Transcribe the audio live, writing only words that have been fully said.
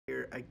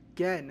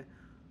again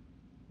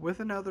with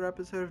another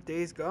episode of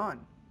Days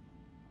Gone.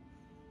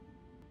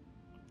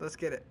 Let's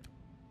get it.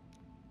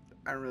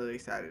 I'm really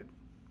excited.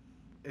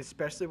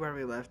 Especially where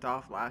we left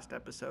off last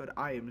episode.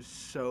 I am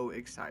so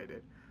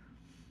excited.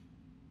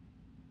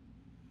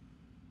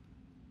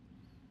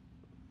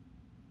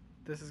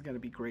 This is going to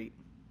be great.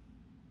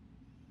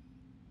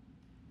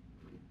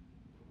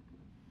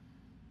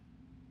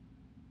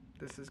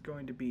 This is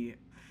going to be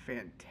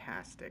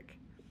fantastic.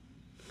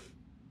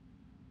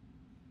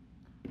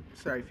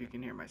 Sorry if you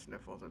can hear my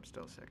sniffles. I'm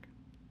still sick.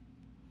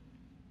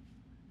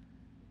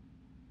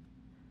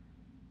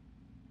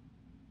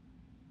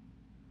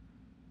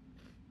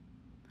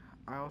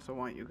 I also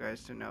want you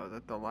guys to know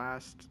that the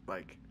last,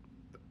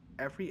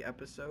 every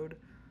episode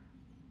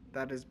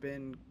that has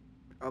been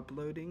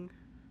uploading,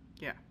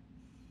 yeah.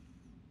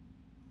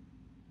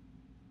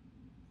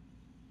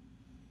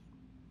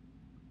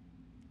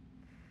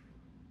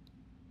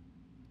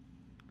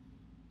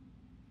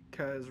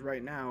 Because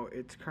right now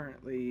it's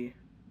currently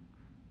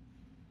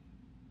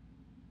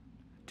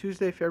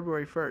Tuesday,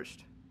 February 1st.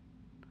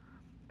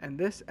 And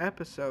this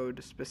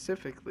episode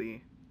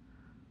specifically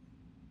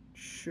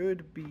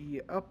should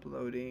be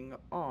uploading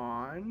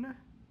on,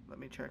 let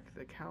me check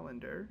the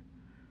calendar.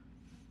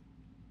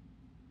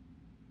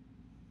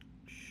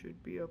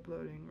 Should be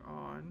uploading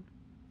on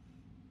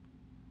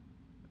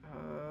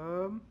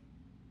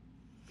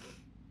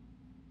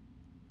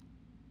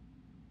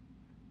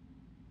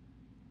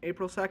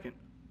April 2nd.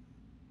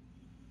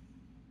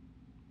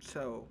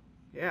 So,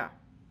 yeah.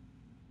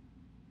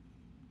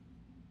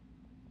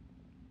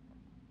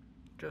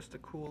 Just a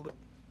cool...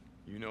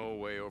 You know a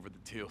way over the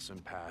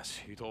Tealson Pass.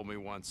 You told me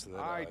once that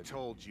I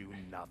told you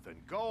nothing.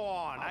 Go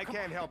on. I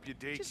can't help you,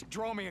 Deke. Just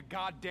draw me a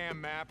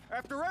goddamn map.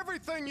 After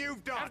everything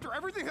you've done. After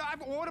everything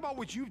what about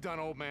what you've done,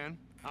 old man?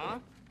 Huh?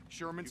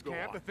 Sherman's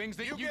camp, on. the things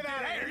that You you get did.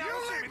 out of here. Now,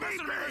 You leave me listen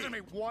to me, be. listen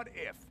to me. What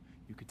if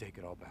you could take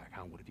it all back,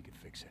 huh? What if you could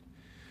fix it?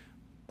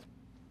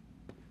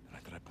 The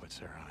night that I put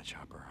Sarah on a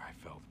chopper, I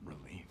felt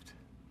relieved.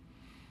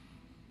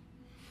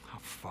 How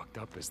fucked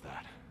up is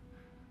that?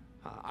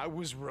 I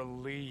was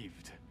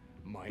relieved.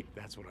 Mike,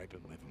 that's what I've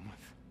been living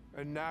with.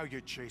 And now you're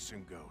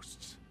chasing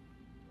ghosts.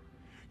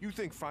 You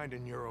think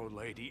finding your old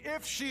lady,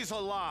 if she's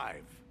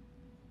alive,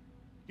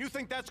 you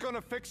think that's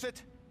gonna fix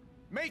it?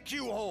 Make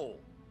you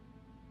whole?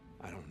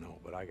 I don't know,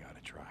 but I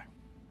gotta try.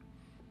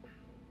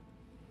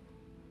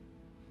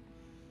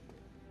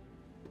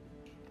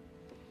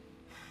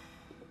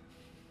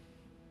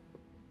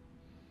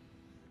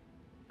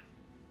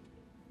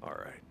 All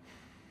right.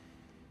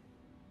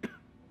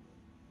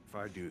 If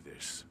I do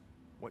this,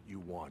 what you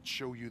want,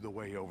 show you the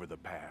way over the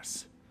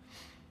pass,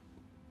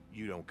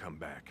 you don't come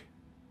back.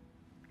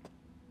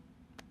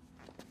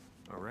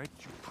 All right?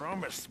 You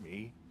promise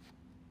me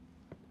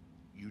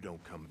you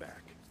don't come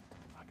back.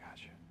 I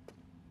got you.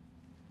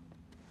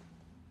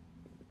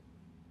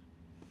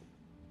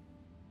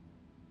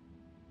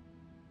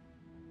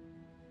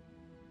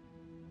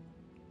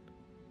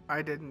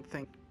 I didn't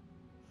think...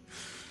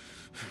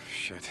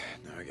 Shit,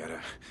 now I gotta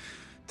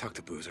talk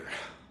to Boozer.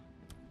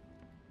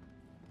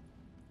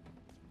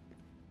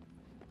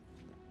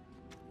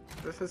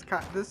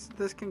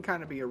 This can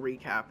kind of be a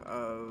recap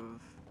of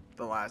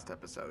the last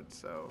episode,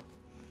 so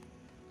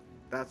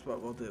that's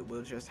what we'll do.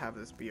 We'll just have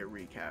this be a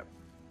recap.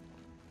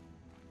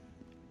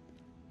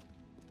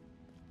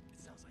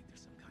 It sounds like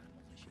there's some kind of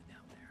militia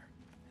down there,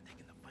 and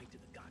taking the fight to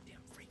the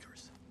goddamn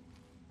freakers.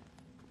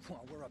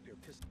 While we're up here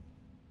pissed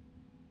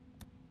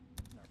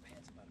in our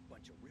pants about a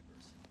bunch of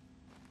rippers.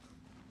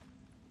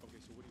 Okay,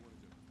 so what do you want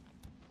to do?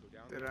 Go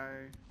down Did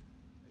there? I...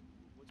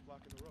 What's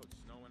blocking the road?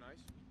 Snow and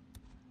ice?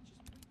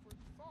 Just wait for it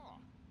to thaw.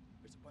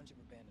 There's a bunch of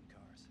abandoned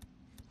cars.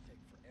 It'll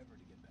take forever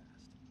to get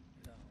past.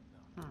 No.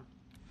 Hmm.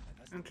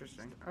 That's the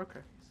Interesting. least of our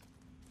Okay. worries.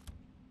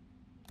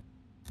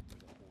 We're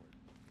the horde.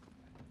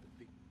 The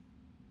big...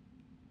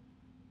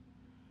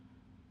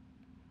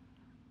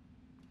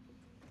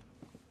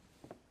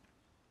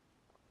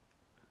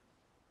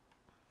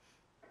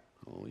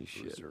 Holy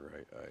shit.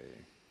 Boozer,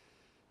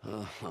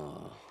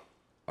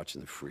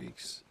 Watching the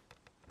freaks.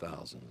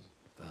 Thousands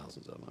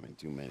of them. I mean,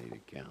 too many to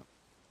count.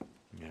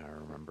 yeah, I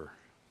remember.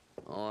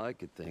 All I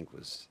could think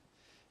was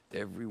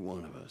every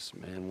one of us,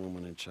 man,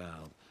 woman, and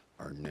child,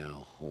 are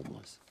now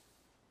homeless.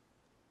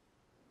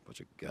 Bunch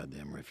of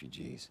goddamn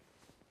refugees.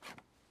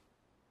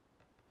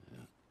 Yeah.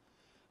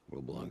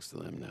 World belongs to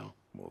them now.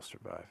 We'll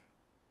survive.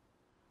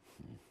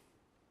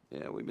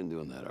 Yeah, we've been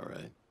doing that all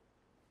right.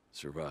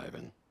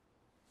 Surviving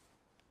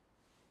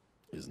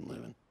isn't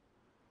living.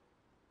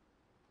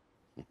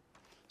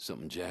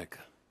 Something Jack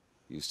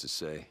used to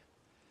say.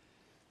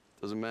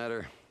 Doesn't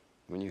matter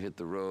when you hit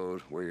the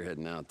road where you're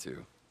heading out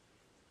to,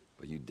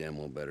 but you damn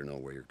well better know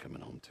where you're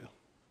coming home to.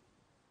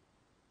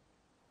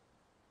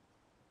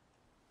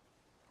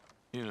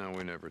 You know,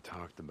 we never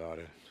talked about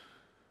it.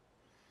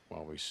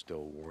 While we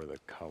still wore the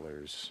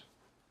colors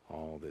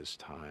all this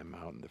time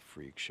out in the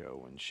freak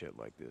show when shit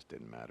like this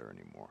didn't matter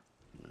anymore.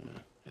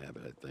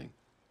 Habit, I think.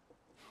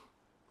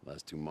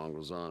 Last two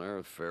mongrels on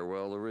Earth,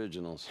 farewell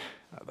originals.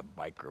 The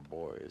biker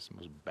boys,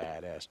 most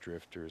badass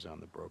drifters on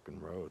the broken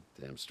road.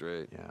 Damn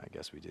straight. Yeah, I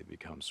guess we did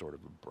become sort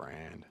of a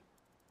brand.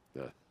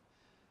 Yeah.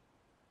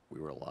 We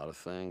were a lot of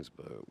things,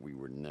 but we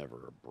were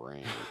never a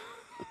brand.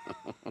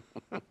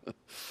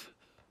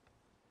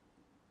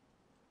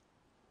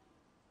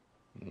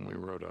 We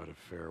rode out a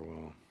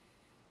farewell.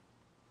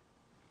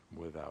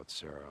 Without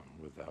Sarah,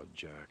 without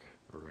Jack,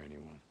 or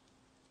anyone.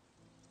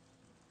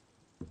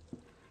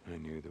 I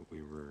knew that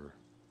we were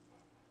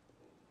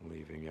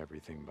leaving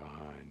everything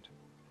behind.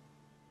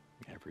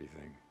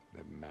 Everything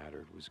that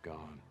mattered was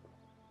gone.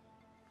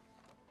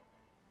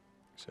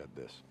 Except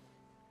this.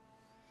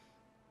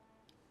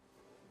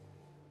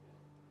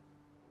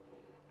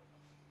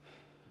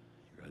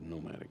 You're a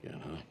nomad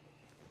again, huh?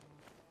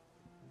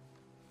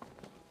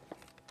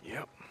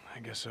 Yep, I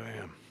guess I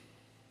am.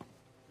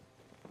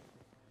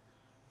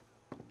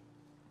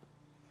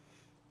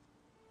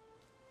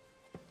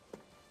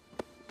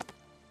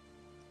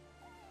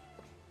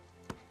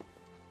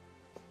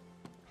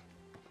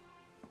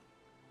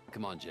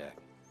 Come on, Jack.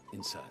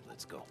 Inside,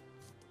 let's go.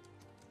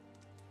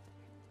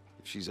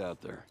 If she's out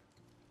there,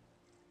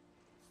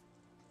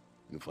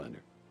 you can find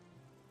her.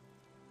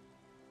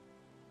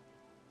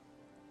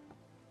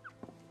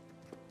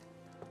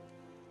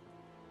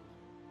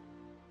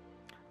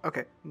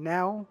 Okay,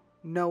 now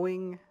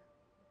knowing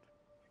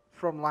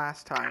from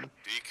last time.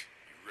 Deke,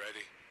 you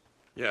ready?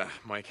 Yeah,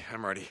 Mike,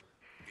 I'm ready.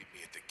 Meet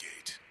me at the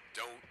gate.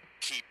 Don't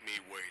keep me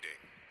waiting.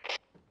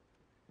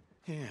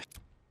 Yeah.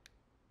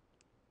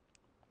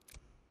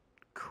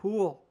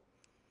 Cool.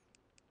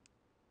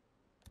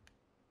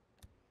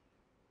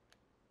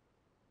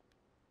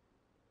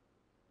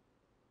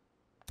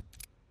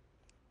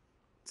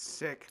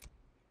 Sick.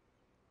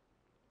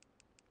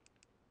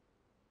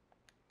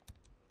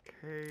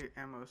 Okay,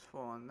 ammo's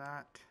full on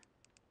that.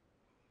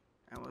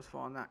 Ammo's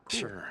full on that. Cool.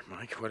 Sure,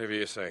 Mike, whatever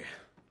you say.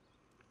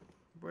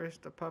 Where's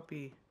the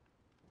puppy?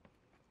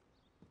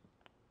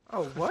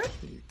 Oh, what?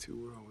 You two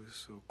were always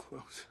so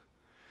close.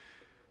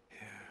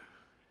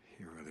 Yeah,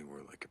 you really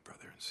were like a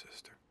brother and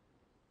sister.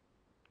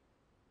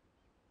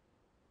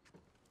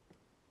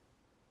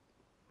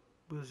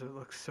 Boozer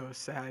looks so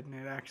sad, and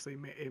it actually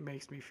it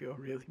makes me feel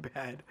really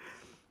bad.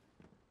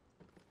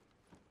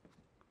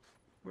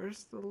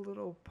 Where's the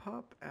little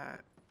pup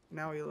at?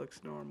 Now he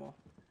looks normal.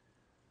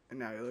 And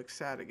now he looks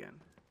sad again.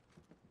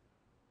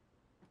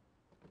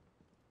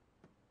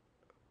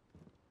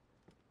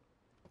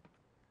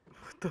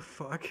 What the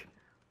fuck?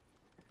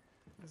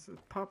 Is the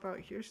pup out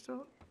here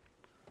still?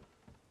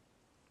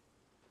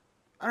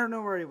 I don't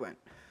know where he went.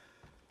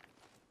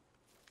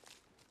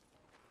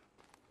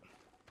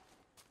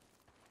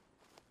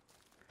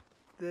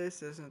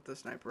 This isn't the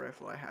sniper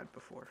rifle I had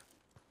before.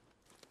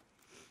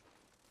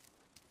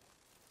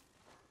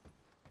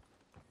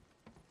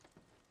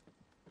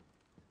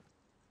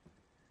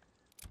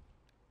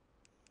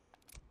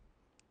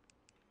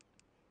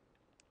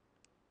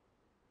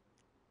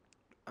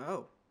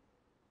 Oh.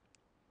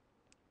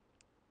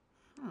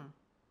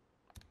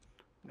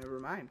 Never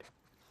mind.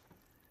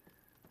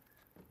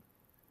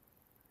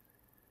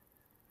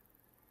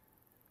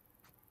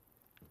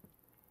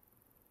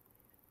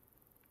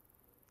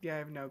 Yeah, I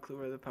have no clue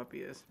where the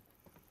puppy is.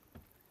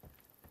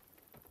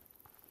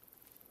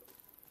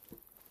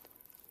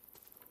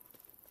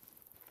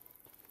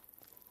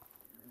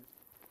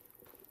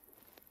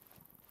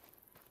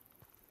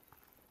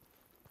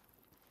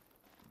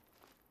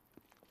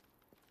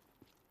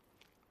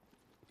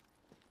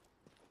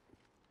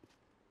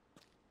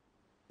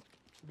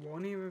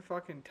 Won't even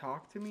fucking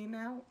talk to me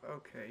now?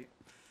 Okay,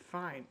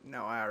 fine.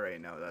 No, I already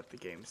know that the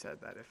game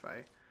said that if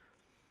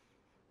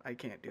I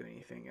can't do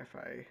anything if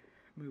I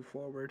move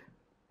forward.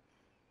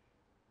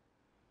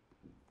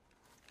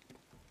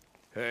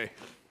 Hey.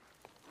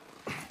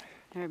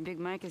 Heard Big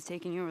Mike is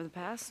taking you over the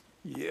pass?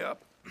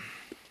 Yep.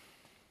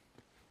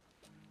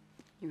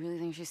 You really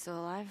think she's still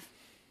alive?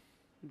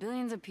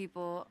 Billions of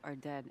people are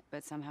dead,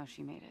 but somehow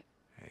she made it.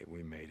 Hey,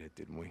 we made it,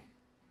 didn't we?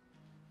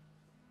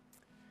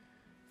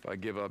 If I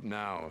give up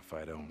now, if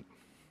I don't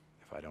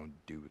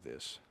do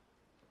this,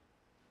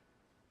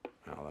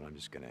 well, then I'm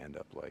just gonna end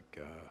up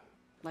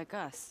Like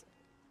us,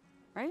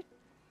 right?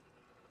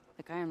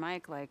 Like Iron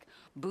Mike, like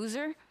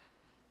Boozer?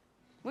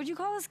 What'd you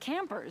call us?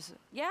 Campers,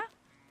 yeah?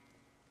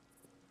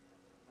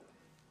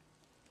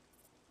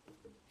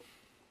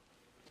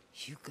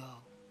 You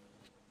go,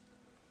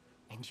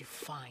 and you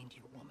find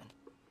your woman.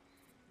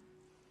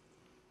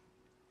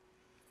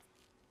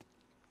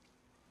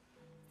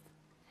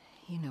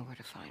 You know where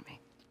to find me.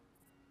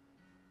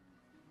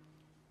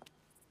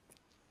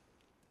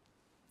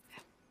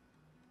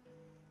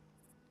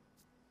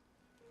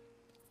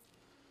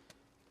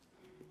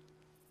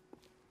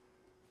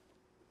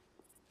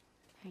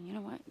 And you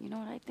know what? You know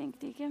what I think,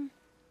 Deacon?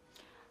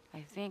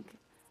 I think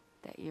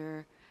that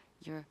you're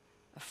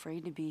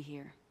afraid to be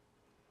here.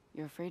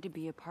 You're afraid to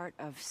be a part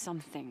of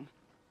something.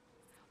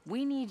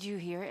 We need you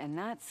here, and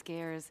that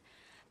scares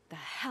the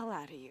hell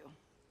out of you.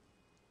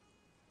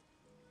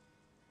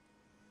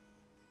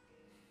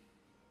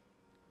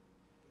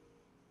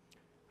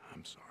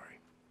 I'm sorry.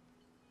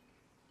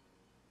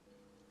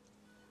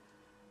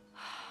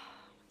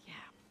 Yeah,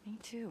 me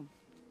too.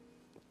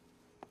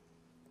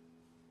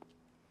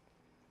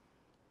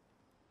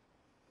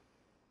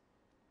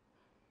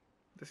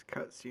 This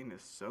cutscene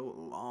is so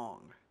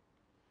long.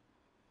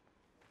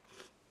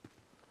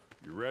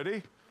 You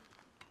ready?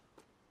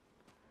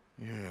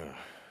 Yeah,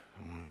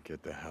 I want to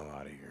get the hell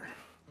out of here.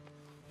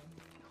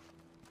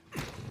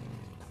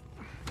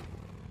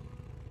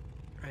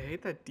 I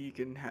hate that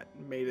Deacon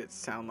made it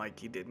sound like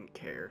he didn't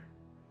care.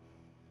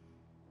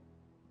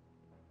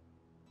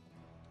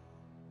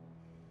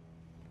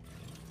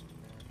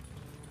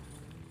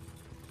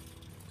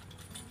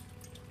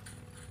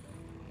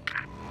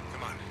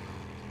 Come on.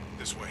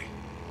 This way.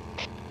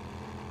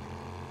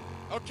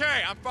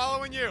 Okay, I'm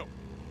following you.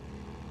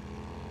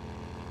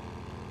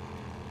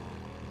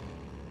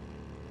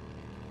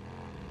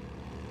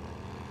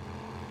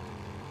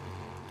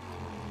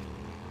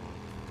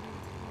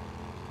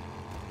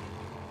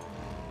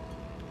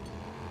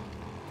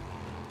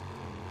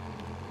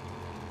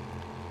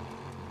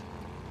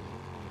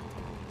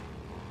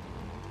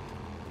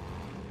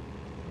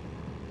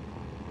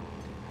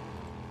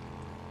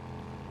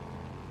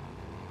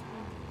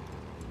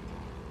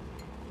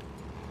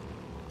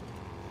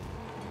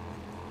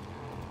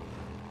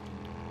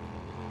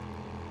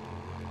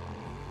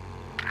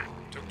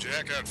 Took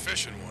Jack out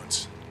fishing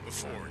once.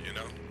 Before, you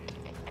know.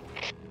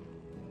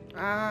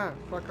 Ah,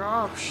 fuck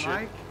off, Shit.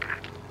 Mike.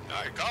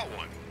 I caught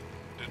one.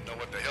 Didn't know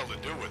what the hell to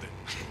do with it.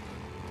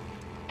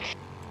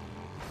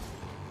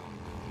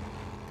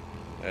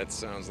 That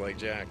sounds like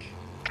Jack.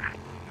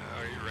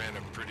 Oh, you ran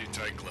a pretty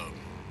tight club.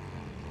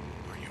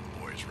 Well, you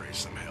boys raised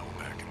some hell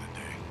back in the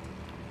day.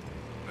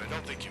 But I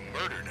don't think you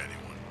murdered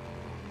anyone.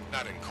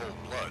 Not in cold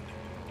blood.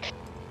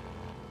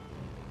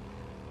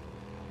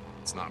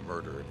 It's not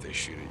murder if they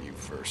shoot at you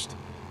first.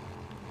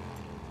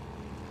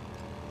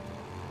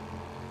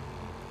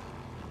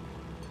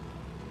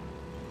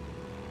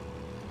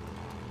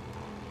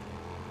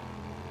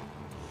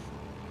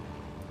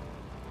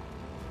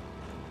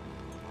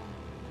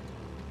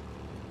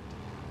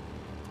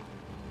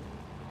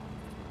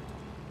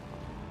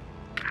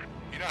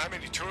 You know how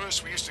many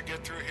tourists we used to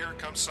get through here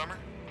come summer?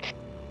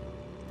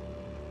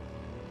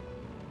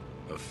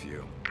 A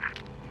few.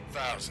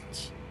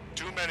 Thousands.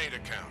 Too many to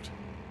count.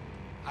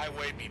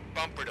 Highway be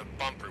bumper to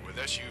bumper with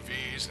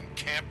SUVs and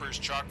campers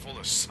chock full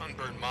of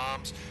sunburned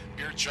moms,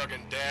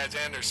 beer-chugging dads,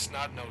 and their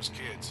snot-nosed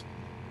kids.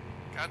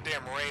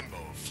 Goddamn rainbow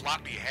of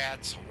floppy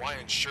hats,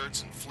 Hawaiian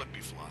shirts, and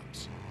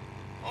flippy-flops.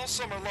 All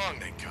summer long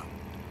they come.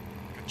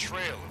 Like a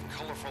trail of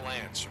colorful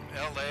ants from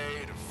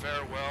L.A. to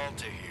Farewell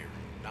to here,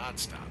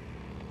 non-stop.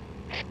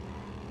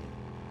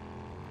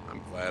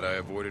 I'm glad I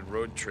avoided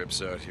road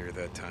trips out here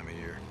that time of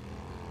year.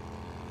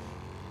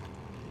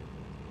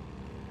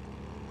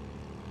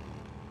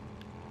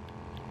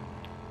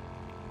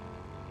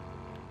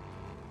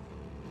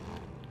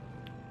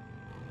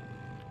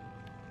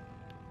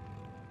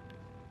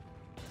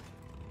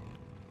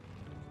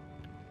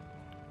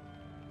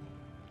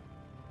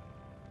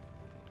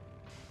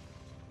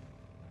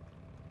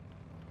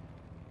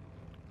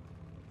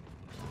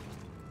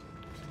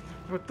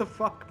 What the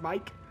fuck,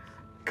 Mike?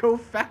 Go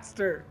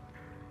faster.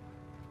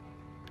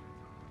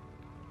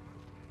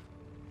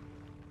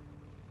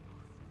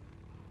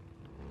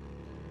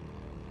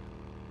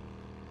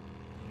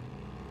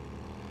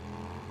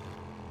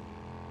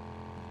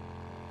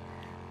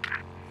 You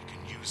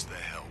can use the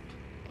help.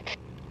 I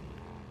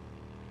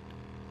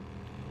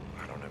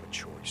don't have a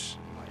choice,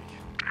 Mike.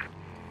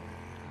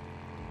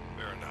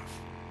 Fair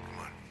enough.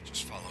 Come on,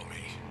 just follow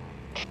me.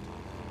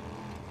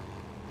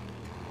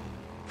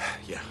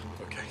 Yeah,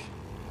 okay.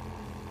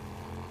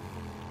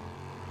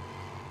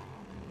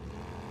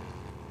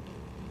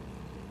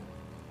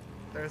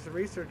 There's a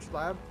research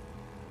lab.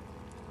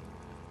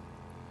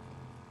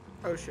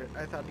 Oh shit,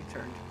 I thought he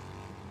turned.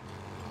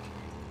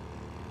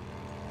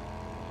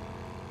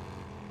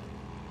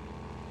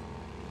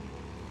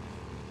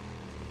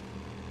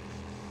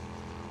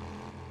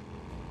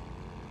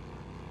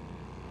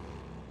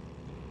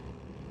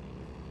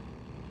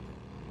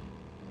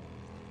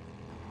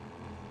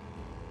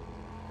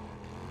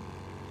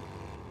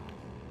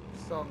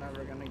 Still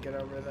never gonna get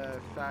over the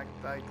fact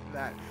like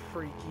that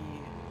freaky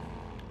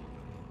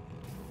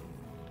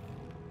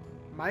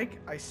Mike,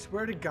 I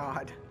swear to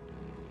God,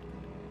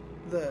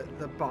 the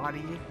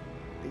body,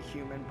 the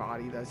human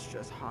body that's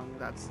just hung,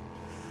 that's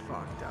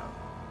fucked up.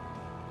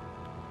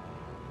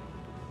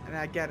 And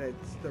I get it,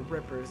 it's the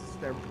Rippers, it's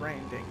their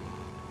branding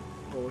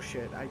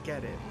bullshit, I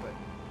get it, but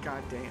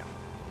goddamn.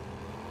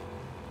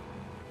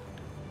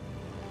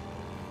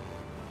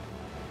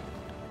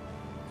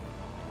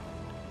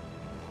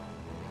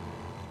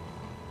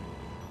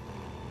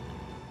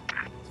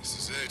 This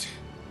is it.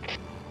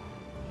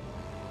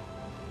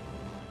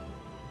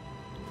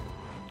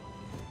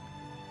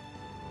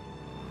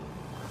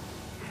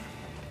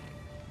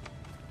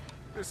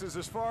 This is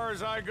as far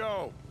as I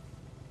go.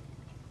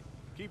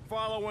 Keep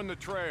following the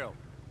trail.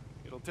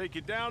 It'll take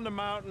you down the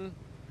mountain,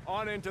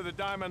 on into the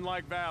Diamond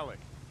Lake Valley.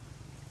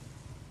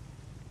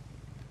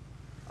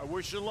 I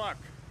wish you luck.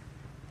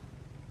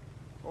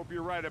 Hope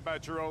you're right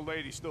about your old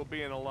lady still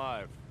being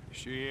alive.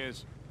 She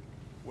is.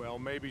 Well,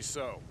 maybe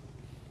so.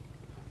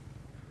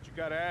 But you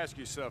gotta ask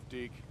yourself,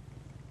 Deke.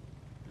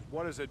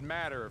 What does it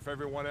matter if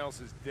everyone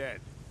else is dead?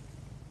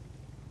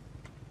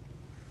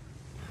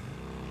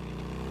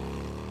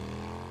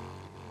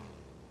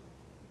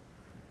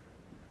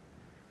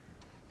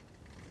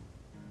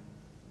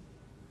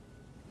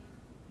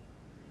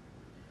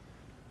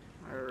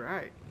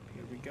 Alright,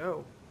 here we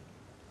go.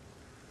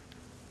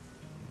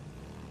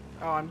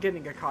 Oh, I'm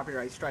getting a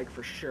copyright strike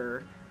for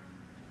sure.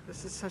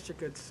 This is such a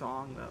good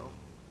song, though.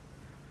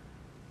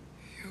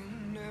 You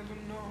never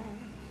know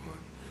what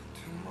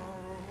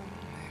tomorrow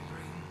may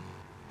bring.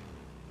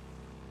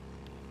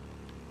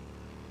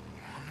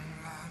 Wanna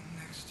lie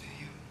next to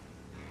you,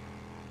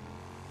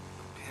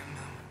 be a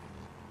memory.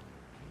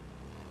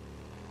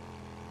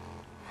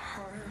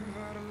 I've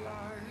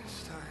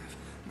idolized, I've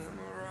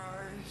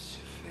memorized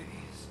your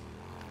face,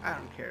 I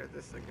don't care,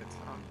 this is a good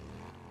song.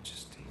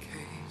 just in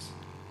case.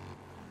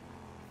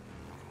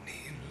 It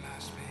need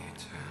last me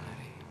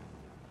eternity.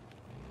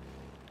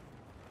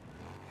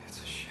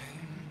 It's a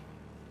shame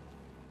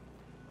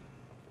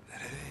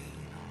that it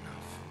ain't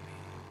enough for me.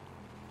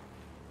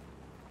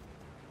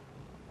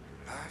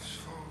 Life's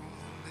for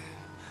the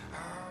living, I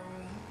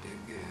won't be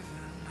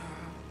giving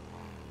up.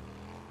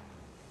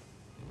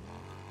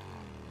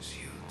 'Cause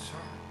you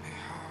taught me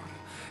how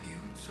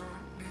to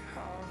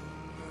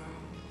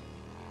love.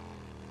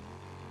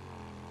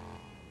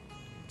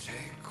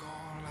 Take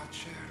all I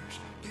cherish,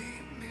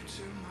 beat me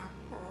till my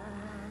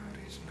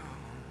body's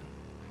numb.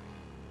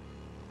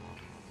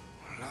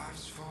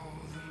 Life's for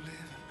the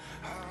living,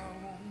 I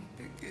won't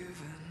be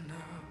giving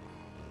up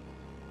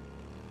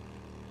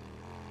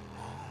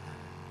on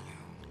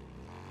you,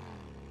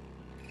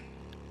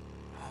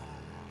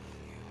 on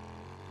you,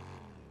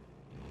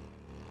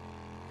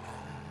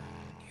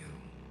 on you,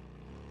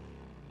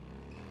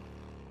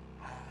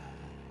 on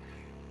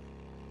you.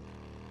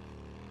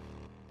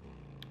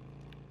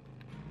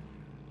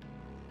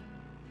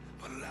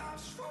 But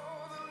life's for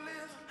the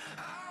living, I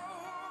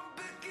won't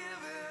be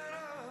giving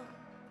up.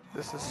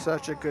 This is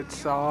such a good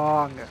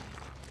song.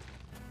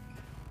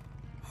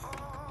 On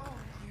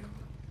you.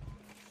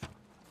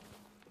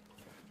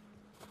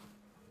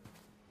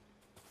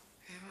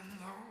 Even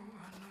though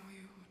I know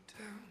you would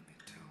tell me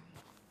to.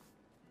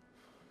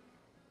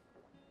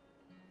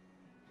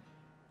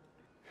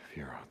 If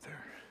you're out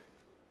there,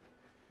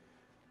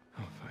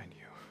 I'll find you.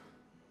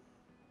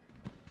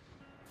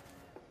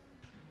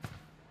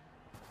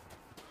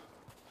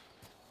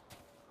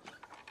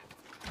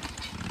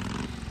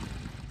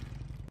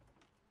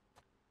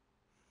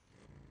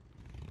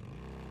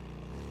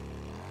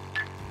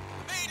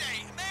 Mayday!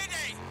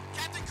 Mayday!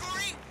 Captain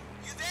Corey?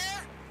 You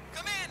there?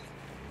 Come in!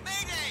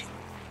 Mayday!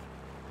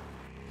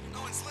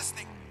 No one's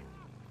listening.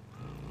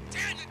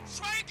 Damn it!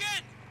 Try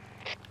again!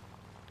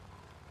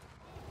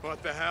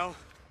 What the hell?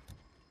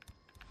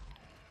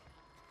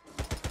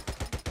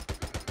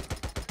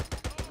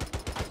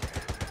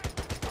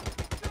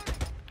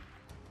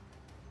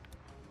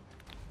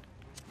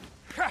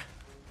 Ha!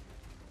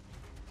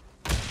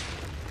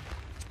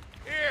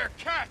 Here,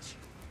 catch!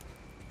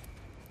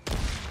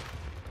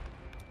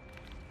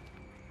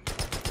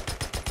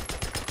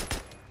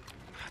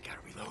 I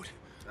gotta reload.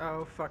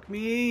 Oh, fuck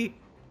me.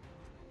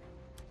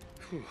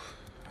 Whew.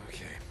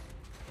 Okay.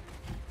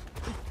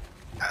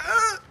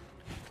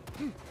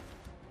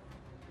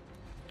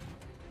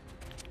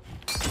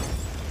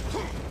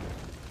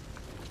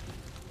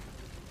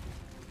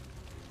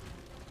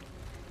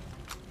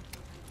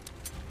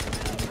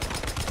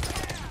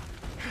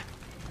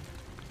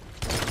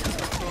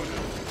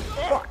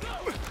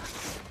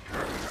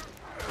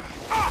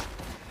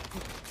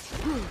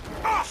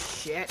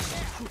 Shit.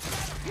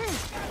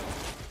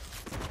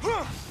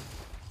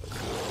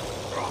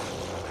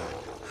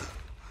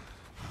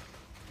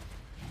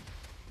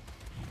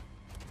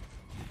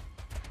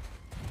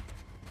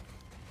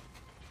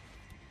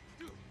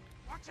 Dude,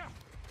 watch out!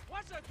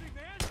 Watch that thing,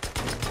 man!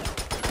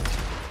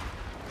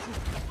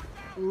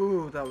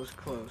 Ooh, that was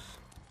close.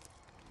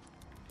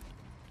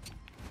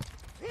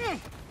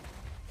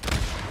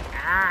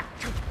 Ah!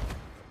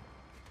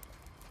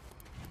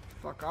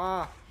 Fuck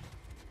off.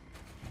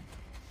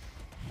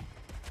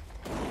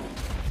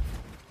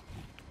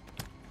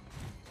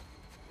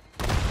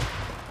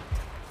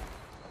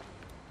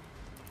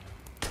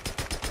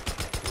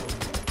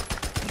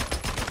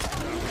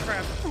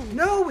 Crap.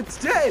 No, it's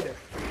dead!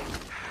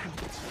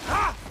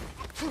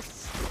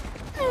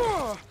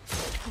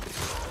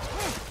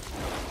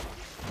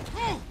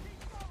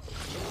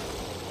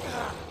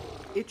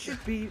 It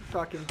should be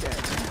fucking dead.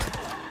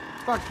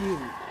 Fuck you.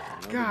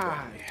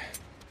 God.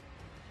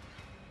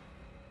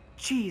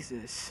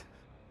 Jesus.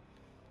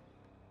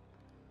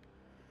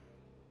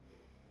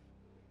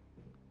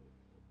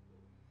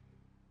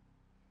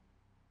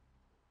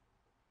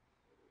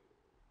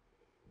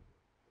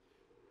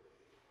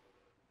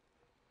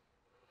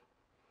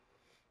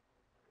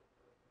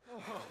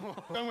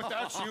 Done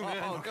without you,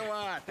 man. Oh, come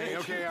on. Hey,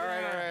 okay, all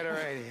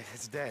right.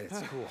 It's dead.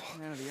 It's cool.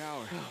 Man of the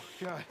hour. Oh,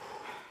 God.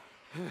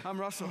 I'm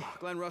Russell,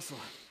 Glenn Russell.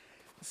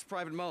 This is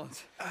Private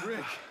Mullins.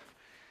 Rick.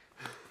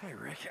 Hey,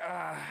 Rick.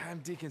 I'm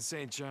Deacon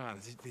St. John.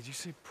 Did you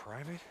say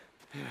private?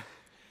 Yeah.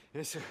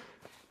 Yes, sir.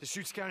 The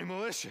Chutes County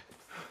Militia.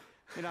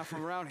 You're not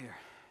from around here.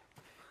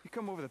 You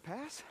come over the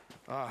pass?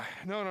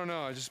 No.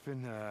 I've just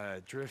been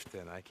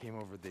drifting. I came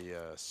over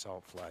the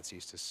salt flats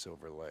east of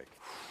Silver Lake.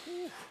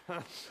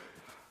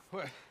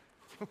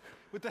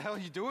 What the hell are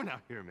you doing out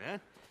here, man?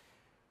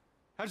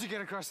 How'd you get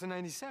across the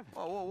 97?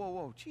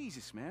 Whoa.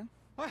 Jesus, man.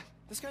 What?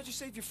 This guy just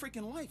saved your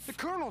freaking life. The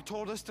colonel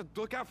told us to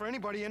look out for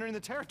anybody entering the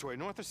territory,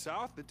 north or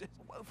south.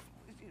 Well,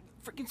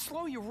 freaking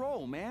slow your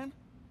roll, man.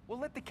 We'll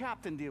let the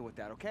captain deal with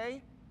that,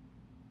 okay?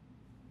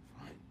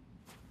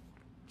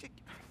 Fine.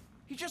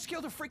 He just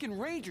killed a freaking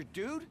ranger,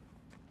 dude.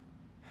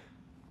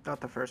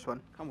 Not the first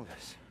one. Come with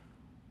us.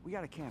 We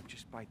got a camp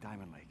just by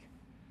Diamond Lake.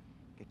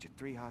 Get you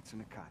 3 hots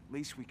in a cot.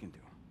 Least we can do.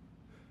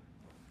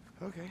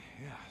 Okay,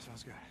 yeah,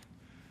 sounds good.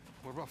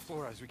 What about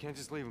Flores? We can't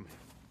just leave him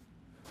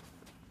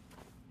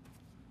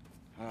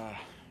here.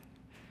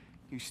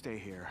 You stay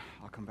here.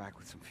 I'll come back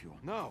with some fuel.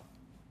 No.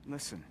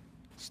 Listen,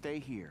 stay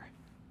here.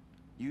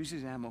 Use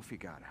his ammo if you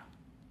gotta.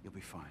 You'll be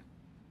fine.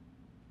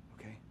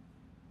 Okay?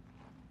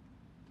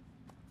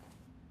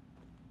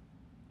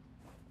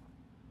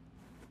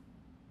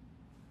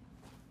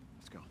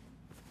 Let's go.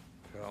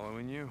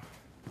 Following you.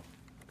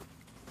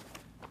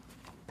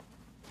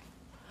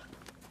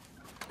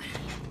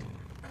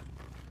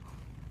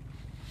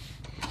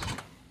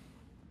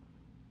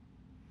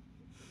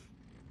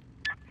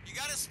 You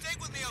gotta stick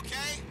with me,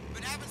 okay?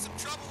 Been having some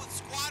trouble with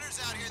squatters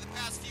out here the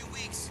past few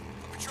weeks.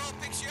 If a patrol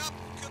picks you up,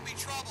 could be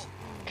trouble.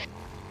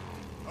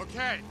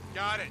 Okay,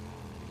 got it.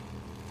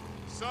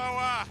 So,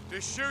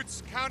 the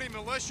Chutes County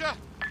Militia?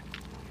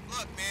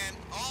 Look, man,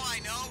 all I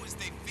know is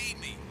they feed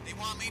me. They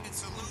want me to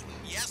salute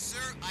and yes,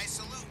 sir, I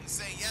salute and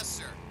say yes,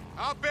 sir.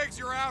 How big's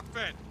your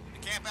outfit?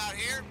 The camp out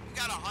here, we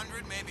got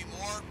 100, maybe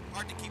more.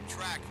 Hard to keep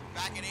track.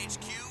 Back at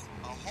HQ,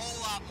 a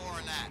whole lot more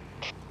than that.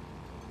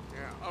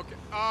 Yeah, okay.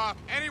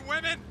 Any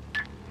women?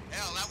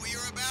 Hell, that what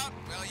you're about?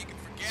 Well, you can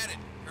forget it.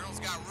 Colonel's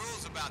got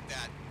rules about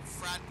that.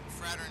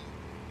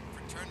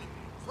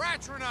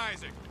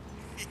 Fraternizing.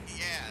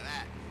 Yeah,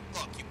 that.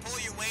 Look, you pull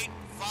your weight,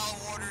 follow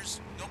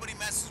orders, nobody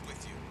messes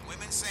with you.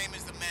 Women same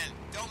as the men.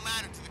 Don't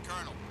matter to the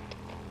colonel.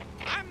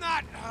 I'm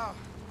not,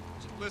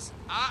 listen,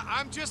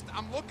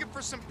 I'm looking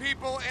for some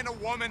people and a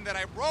woman that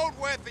I rode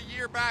with a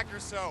year back or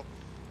so.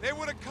 They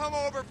would have come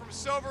over from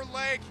Silver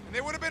Lake, and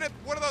they would have been at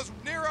one of those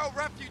Nero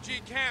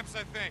refugee camps,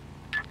 I think.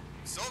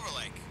 Silver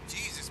Lake?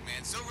 Jesus,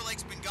 man, Silver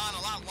Lake's been gone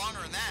a lot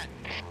longer than that.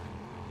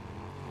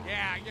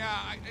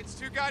 Yeah, it's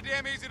too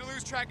goddamn easy to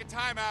lose track of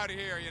time out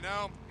here, you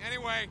know?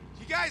 Anyway,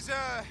 you guys,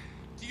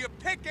 do you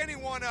pick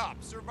anyone up?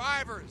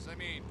 Survivors, I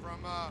mean,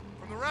 from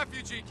the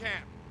refugee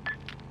camp?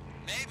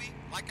 Maybe.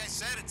 Like I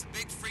said, it's a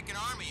big freaking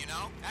army, you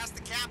know? Ask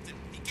the captain.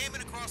 He came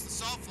in across the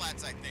salt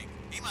flats, I think.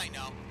 He might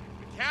know.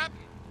 The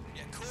captain?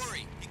 Yeah,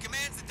 Corey. He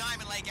commands the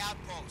Diamond Lake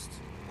outpost.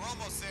 We're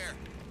almost there.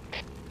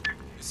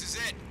 This is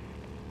it.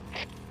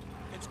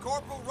 It's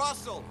Corporal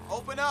Russell.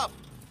 Open up.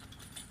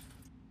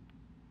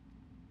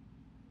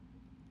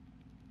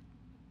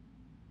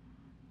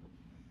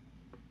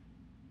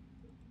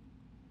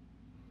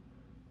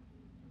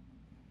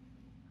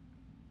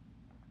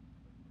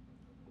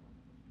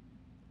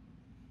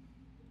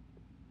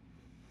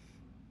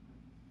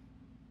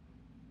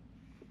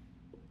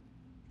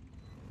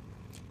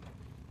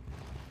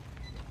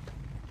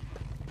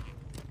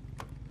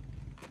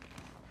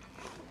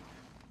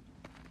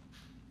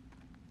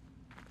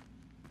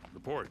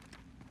 Report.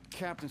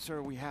 Captain,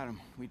 sir, we had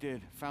him. We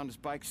did. Found his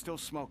bike still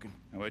smoking.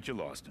 I bet you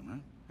lost him,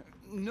 huh?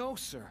 No,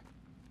 sir.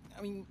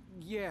 I mean,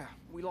 yeah,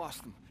 we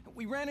lost him.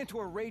 We ran into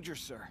a rager,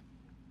 sir.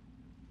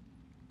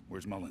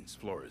 Where's Mullins?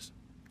 Flores?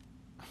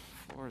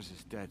 Flores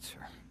is dead,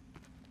 sir.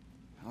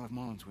 I'll have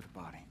Mullins with the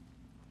body.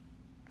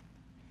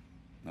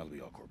 That'll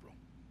be all, Corporal.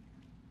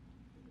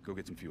 Go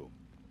get some fuel.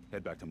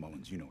 Head back to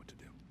Mullins. You know what to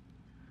do.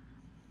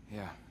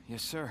 Yeah.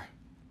 Yes, sir.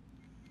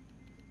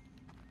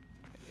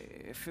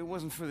 If it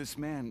wasn't for this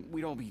man,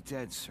 we'd all be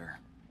dead, sir.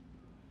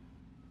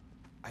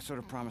 I sort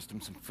of promised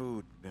him some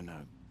food and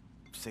a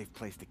safe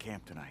place to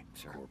camp tonight,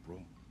 sir.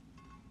 Corporal,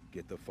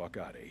 get the fuck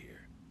out of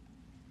here.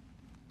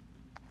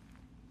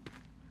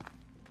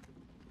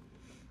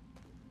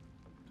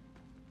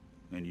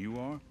 And you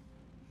are?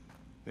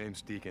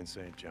 Name's Deacon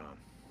St. John.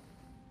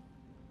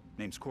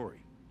 Name's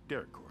Corey.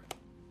 Derek Corey.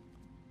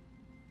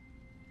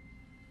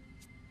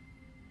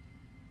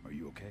 Are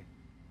you okay?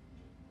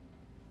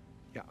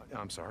 Yeah,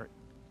 I'm sorry.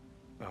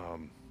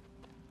 I'm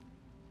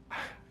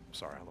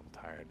sorry, I'm a little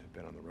tired. I've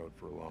been on the road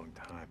for a long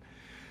time.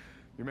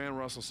 Your man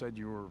Russell said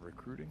you were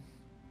recruiting?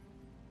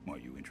 Are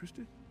you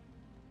interested?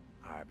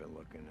 I've been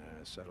looking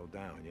to settle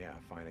down. Yeah,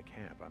 find a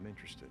camp. I'm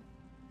interested.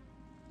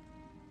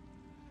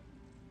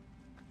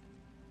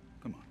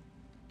 Come on.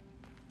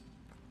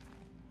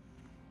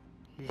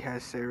 He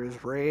has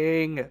Sarah's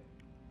ring.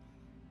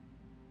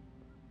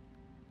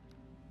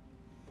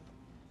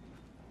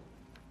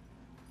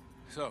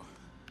 So,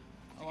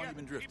 how long you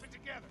been drifting?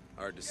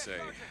 Hard to say.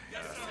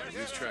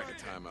 Lose track of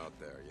time out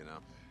there, you know?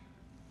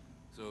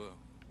 So,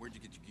 where'd you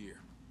get your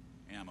gear?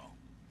 Ammo?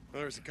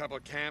 Well, there's a couple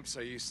of camps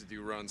I used to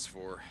do runs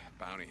for.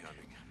 Bounty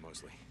hunting,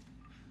 mostly.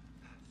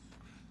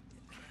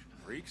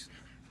 Freaks?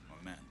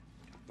 Or men?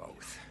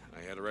 Both.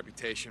 I had a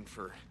reputation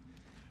for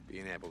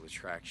being able to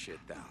track shit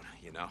down,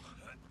 you know?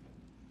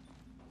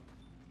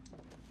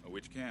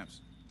 Which camps?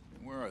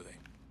 Where are they?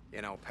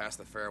 You know, past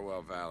the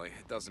Farewell Valley.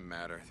 It doesn't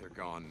matter. They're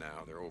gone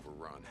now. They're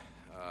overrun.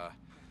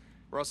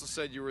 Russell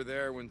said you were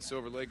there when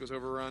Silver Lake was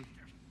overrun?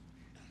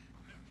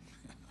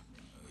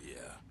 Yeah.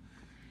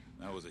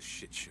 That was a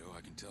shit show, I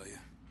can tell you.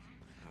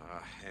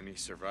 Any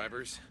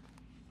survivors?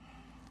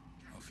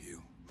 A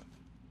few.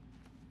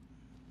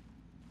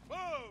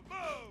 Move,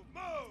 move,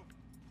 move!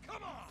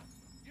 Come on!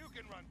 You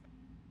can run.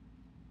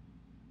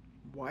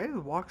 Why did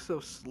it walk so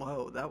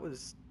slow? That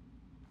was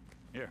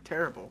Here.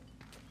 terrible.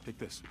 Take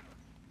this.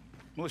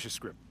 Militia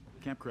script.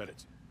 Camp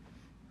credits.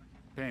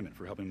 Payment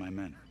for helping my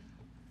men.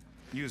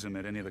 Use them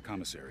at any of the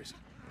commissaries.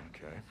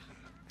 Okay.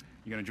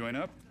 You gonna join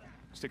up?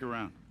 Stick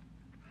around.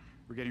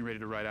 We're getting ready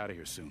to ride out of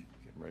here soon.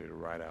 Getting ready to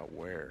ride out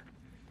where?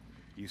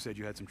 You said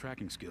you had some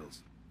tracking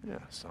skills. Yeah,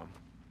 some.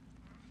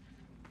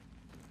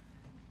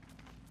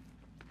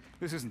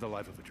 This isn't the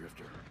life of a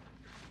drifter.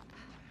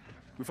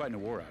 We're fighting a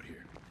war out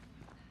here.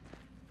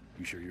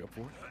 You sure you're up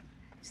for it?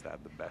 Is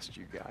that the best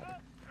you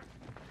got?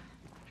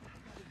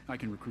 I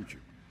can recruit you.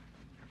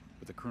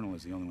 But the colonel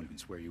is the only one who can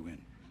swear you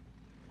in.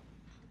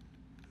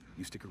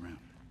 You stick around.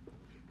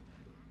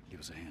 Give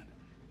us a hand.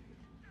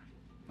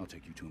 I'll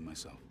take you to him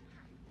myself.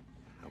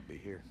 I'll be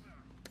here.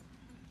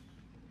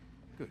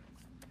 Good.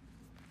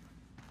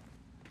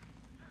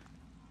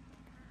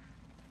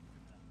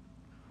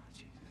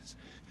 Jesus.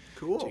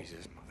 Cool.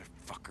 Jesus,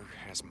 motherfucker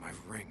has my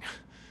ring.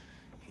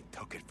 He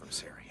took it from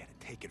Sarah. He had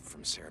to take it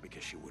from Sarah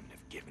because she wouldn't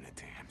have given it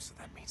to him. So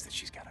that means that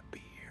she's got to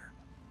be here.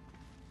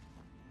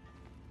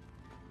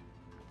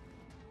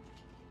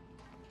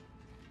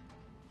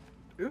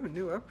 Ooh,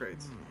 new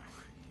upgrades.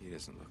 He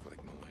doesn't look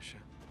like militia.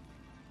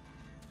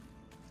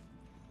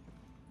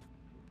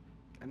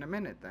 In a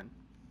minute, then.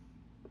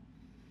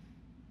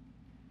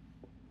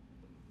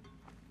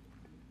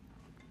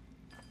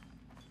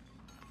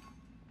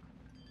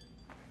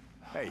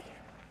 Hey,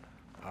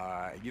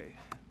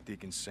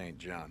 Deacon St.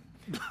 John.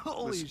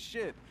 Holy Listen.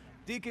 shit.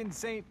 Deacon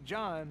St.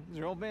 John. Is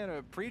your old man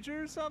a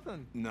preacher or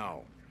something?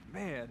 No.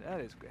 Man,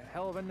 that is a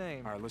hell of a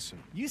name. All right, listen.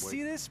 You wait.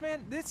 see this,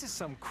 man? This is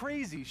some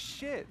crazy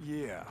shit.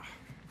 Yeah.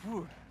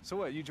 Whew. So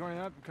what, you joining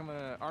up, becoming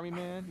an army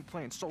man? You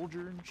playing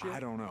soldier and shit? I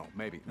don't know.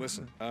 Maybe.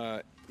 Listen,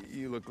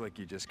 you look like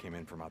you just came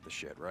in from out the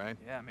shit, right?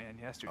 Yeah, man,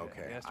 yesterday.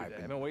 Okay, Yesterday.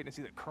 I've I've been waiting to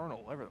see the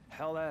colonel, whatever the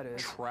hell that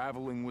is.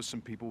 Traveling with some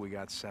people, we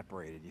got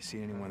separated. You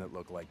see anyone that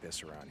looked like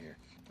this around here?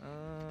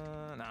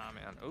 Nah,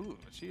 man. Ooh,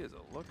 she is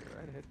a looker.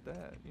 I'd hit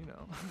that, you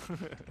know.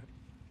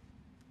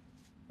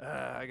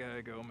 I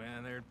gotta go,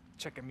 man. They're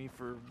checking me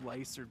for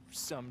lice or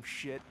some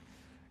shit.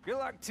 Good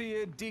luck to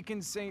you,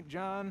 Deacon St.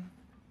 John.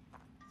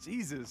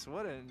 Jesus,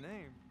 what a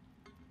name.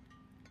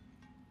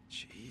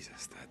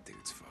 Jesus, that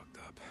dude's fucked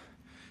up.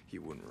 He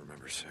wouldn't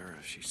remember Sarah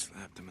if she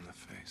slapped him in the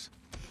face.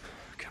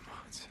 Come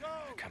on, Sarah.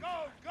 Come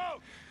on.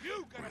 Go!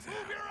 You gotta Where the move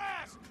hell? your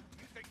ass!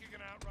 You think you're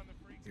gonna outrun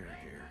the freaks? You're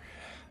here.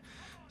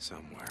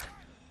 Somewhere.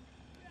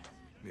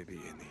 Maybe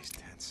in these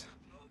tents.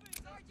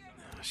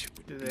 No, she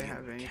wouldn't Do be they in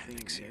have anything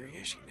mechanics new?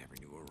 area. She never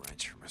knew a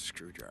wrench from a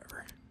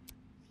screwdriver.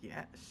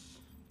 Yes.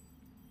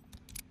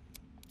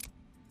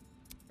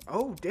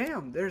 Oh,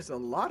 damn, there's a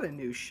lot of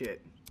new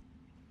shit.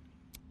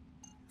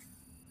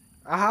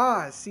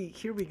 Aha, see,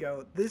 here we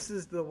go. This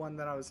is the one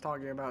that I was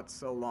talking about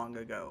so long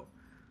ago.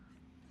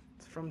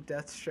 It's from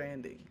Death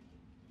Stranding.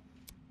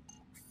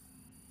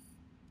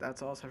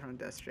 That's also from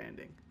Death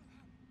Stranding.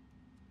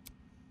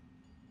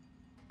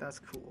 That's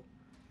cool.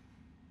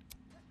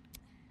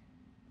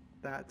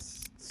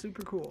 That's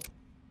super cool.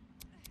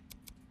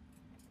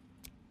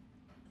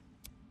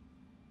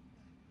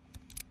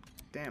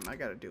 Damn, I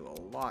gotta do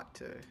a lot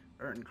to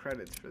earn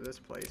credits for this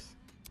place.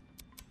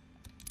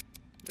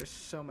 There's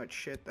so much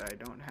shit that I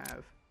don't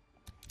have.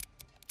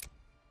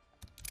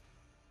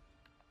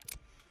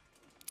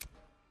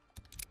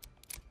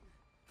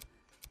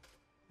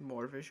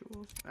 More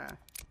visuals? Ah.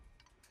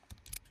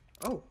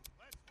 Oh!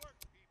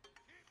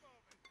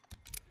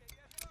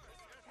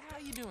 How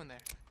you doing there?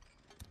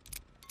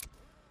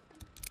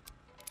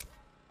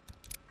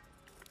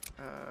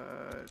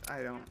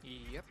 I don't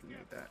Yep.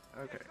 need that.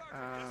 Okay,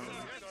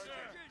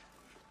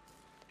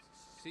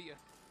 See ya.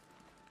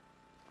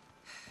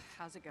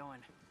 How's it going?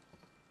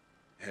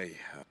 Hey,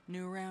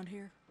 New around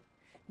here?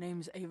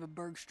 Name's Ava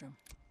Bergstrom.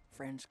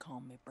 Friends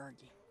call me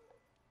Bergie.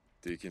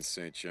 Deacon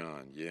St.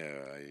 John.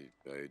 Yeah,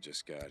 I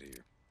just got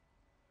here.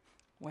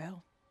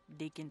 Well,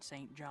 Deacon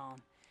St.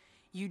 John,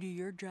 you do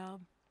your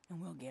job and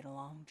we'll get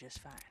along just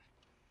fine.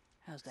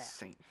 How's that?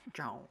 St.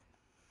 John.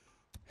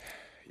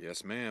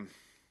 Yes, ma'am.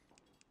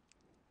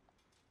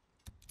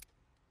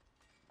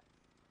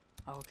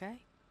 Okay.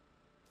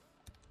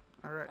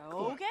 Alright,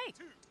 cool. Okay.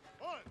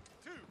 1,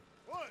 2,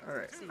 1,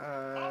 Alright, 2.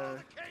 Follow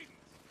the cadence.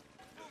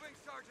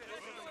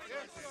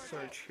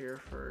 Search here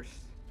first.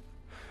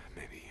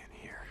 Maybe in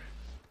here.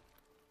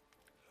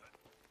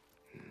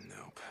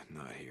 Nope,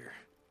 not here.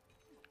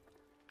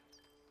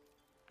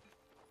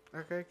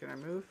 Okay, can I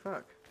move?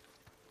 Fuck.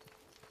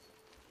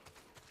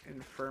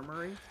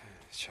 Infirmary?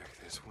 Check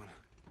this one.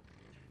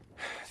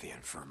 The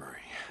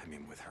infirmary. I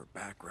mean, with her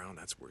background,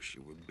 that's where she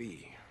would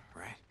be,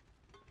 right?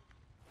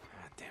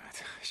 Ah, damn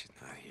it. She's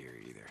not here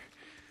either.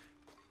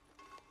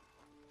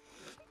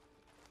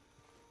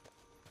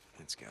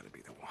 It's gotta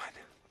be the one.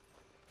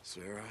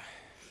 Sarah?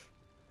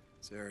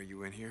 Sarah,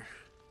 you in here?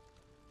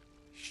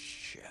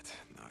 Shit,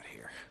 not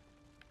here.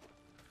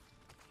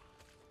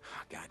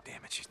 Oh, God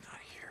damn it, she's not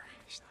here.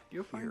 She's not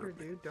You'll find here, her,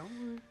 dude. Don't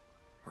worry.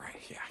 Right,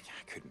 yeah,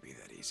 couldn't be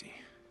that easy.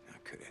 Now,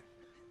 could it?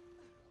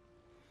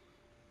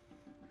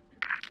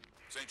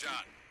 St. John,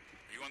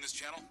 are you on this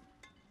channel?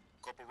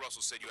 Corporal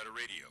Russell said you had a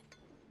radio.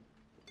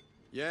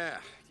 Yeah,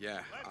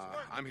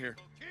 I'm here.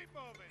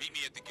 Meet me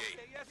at the gate.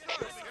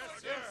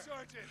 Yes,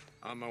 Sergeant.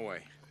 On my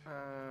way.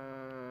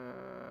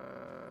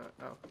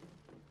 Oh.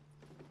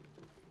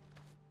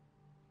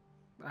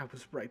 I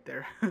was right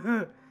there.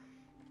 Getting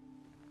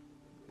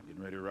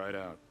ready to ride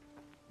out.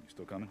 You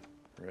still coming?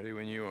 Ready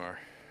when you are.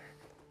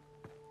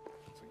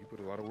 Looks like you put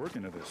a lot of work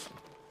into this.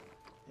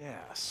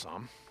 Yeah,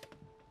 some.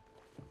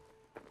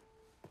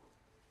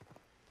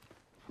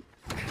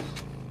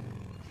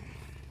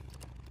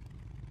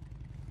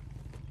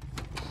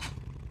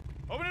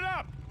 Open it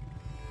up!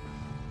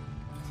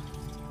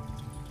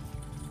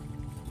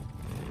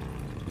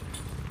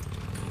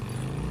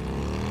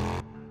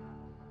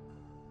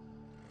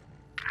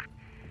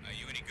 Are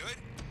you any good?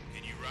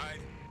 Can you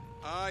ride?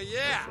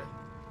 Yeah.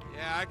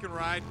 Yeah, I can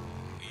ride.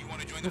 You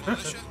want to join the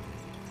militia?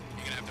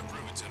 You're gonna have to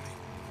prove it to me.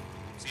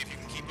 See if you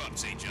can keep up,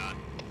 St. John.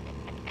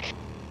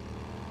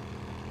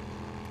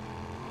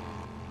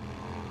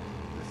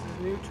 This is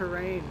new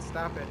terrain.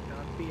 Stop it.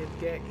 Don't be a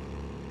dick.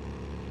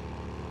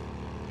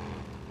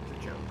 It's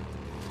a joke.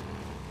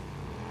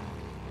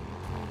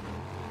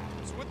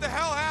 So what the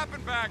hell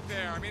happened back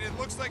there? I mean, it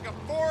looks like a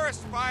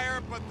forest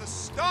fire, but the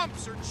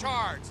stumps are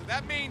charred. So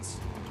that means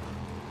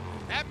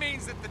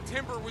that the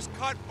timber was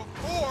cut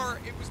before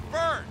it was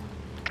burned.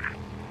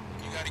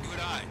 You got a good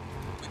eye.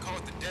 We call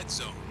it the dead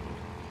zone.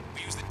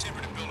 We use the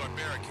timber to build our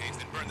barricades,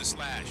 then burn the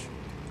slash.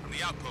 From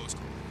the outpost,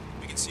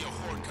 we can see a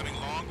horde coming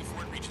long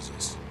before it reaches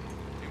us.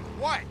 And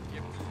what?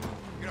 You're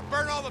gonna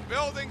burn all the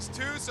buildings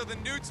too, so the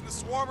newts and the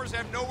swarmers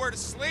have nowhere to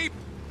sleep?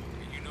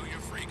 You know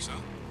you're freaks,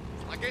 huh?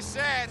 Like I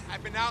said,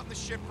 I've been out in the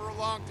shit for a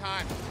long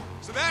time.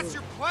 So that's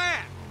your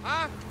plan,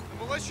 huh?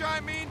 The militia, I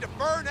mean, to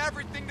burn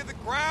everything to the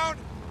ground?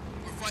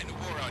 We're fighting a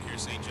war out here,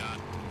 St.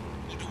 John.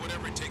 We'll do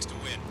whatever it takes to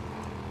win.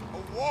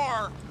 A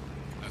war?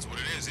 That's what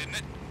it is, isn't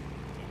it?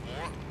 A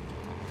war?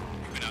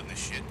 You've been out in this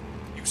shit.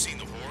 You've seen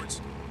the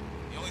hordes.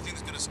 The only thing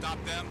that's gonna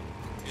stop them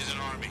is an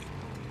army.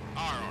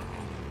 Our army.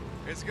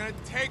 It's gonna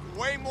take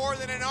way more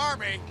than an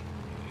army.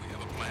 We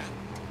have a plan.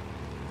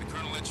 If the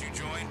colonel lets you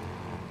join,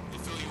 we'll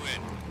fill you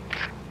in.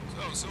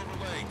 So, Silver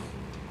Lake,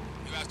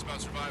 you asked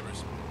about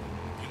survivors.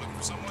 You looking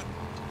for someone?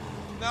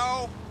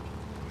 No,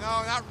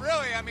 not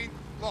really. I mean,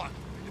 look,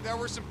 there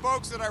were some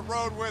folks that I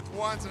rode with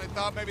once, and I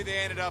thought maybe they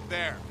ended up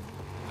there.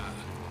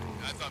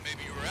 I thought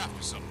maybe you were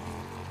after someone.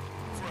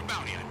 For a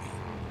bounty, I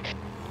mean.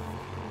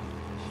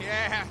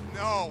 Yeah,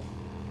 no.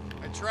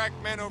 I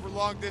tracked men over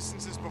long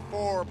distances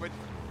before, but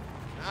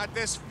not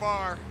this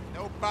far.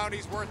 No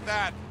bounty's worth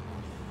that.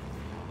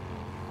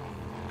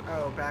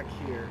 Oh, back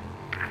here.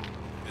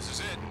 This is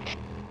it.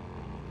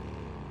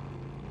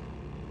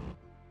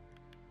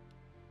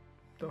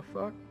 The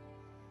fuck?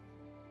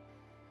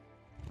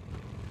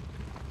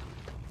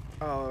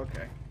 Oh,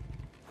 okay.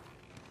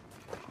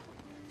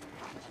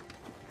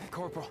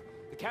 Corporal,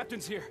 the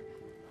captain's here.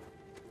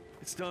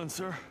 It's done,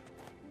 sir.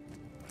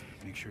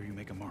 Make sure you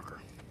make a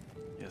marker.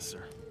 Yes,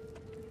 sir.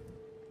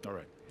 All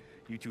right.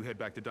 You two head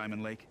back to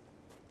Diamond Lake.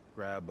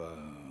 Grab,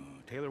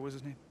 Taylor was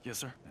his name? Yes,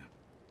 sir. Yeah.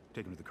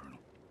 Take him to the colonel.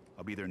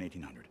 I'll be there in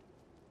 1800.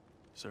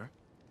 Sir?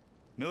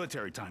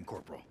 Military time,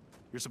 Corporal.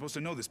 You're supposed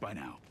to know this by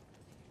now.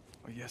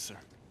 Oh, yes, sir.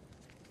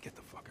 Get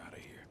the fuck out of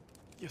here.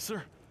 Yes,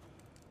 sir.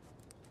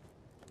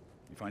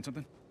 You find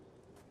something?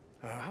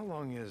 How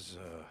long is,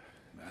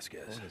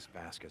 Vasquez. How long has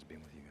Vasquez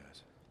been with you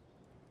guys?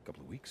 A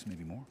couple of weeks,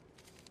 maybe more.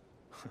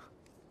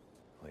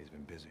 Well, he's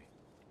been busy.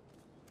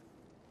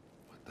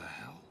 What the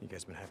hell? You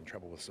guys been having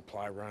trouble with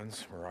supply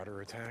runs, marauder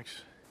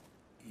attacks?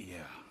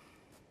 Yeah.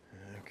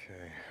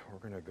 Okay, we're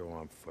gonna go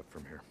on foot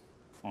from here.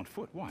 On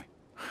foot? Why?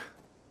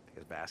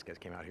 Because Vasquez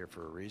came out here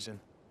for a reason.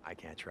 I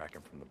can't track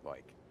him from the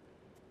bike.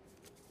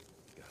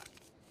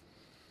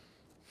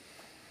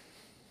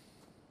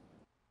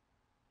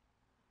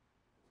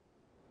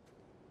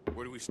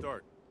 Where do we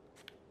start?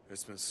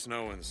 It's been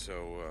snowing,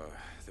 so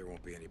there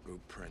won't be any boot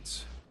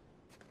prints.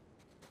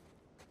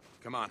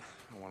 Come on,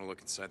 I want to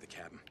look inside the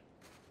cabin.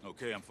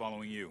 Okay, I'm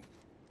following you.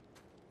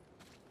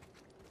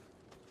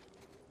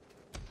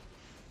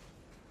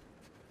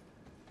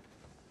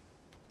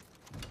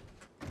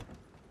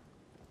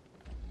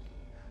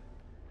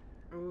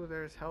 Ooh,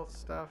 there's health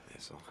stuff.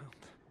 This'll help.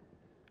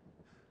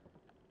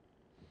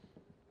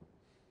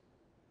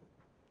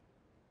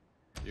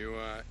 You,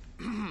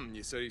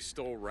 you said he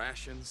stole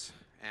rations,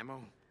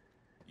 ammo?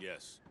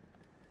 Yes.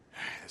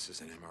 This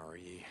is an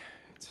MRE.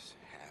 It's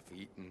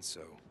half-eaten,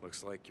 so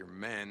looks like your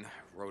men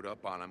rode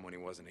up on him when he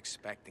wasn't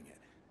expecting it.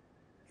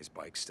 His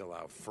bike's still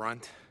out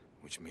front,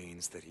 which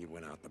means that he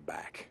went out the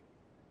back.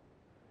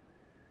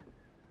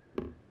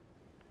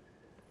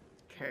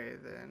 Okay,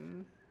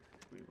 then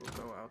we will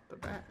go out the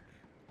back.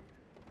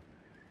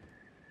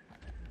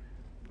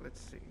 Let's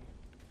see.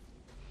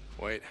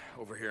 Wait,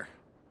 over here.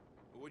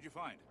 What'd you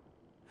find?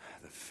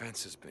 The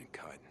fence has been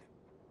cut.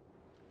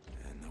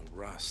 And the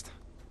rust.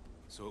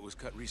 So it was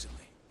cut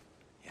recently?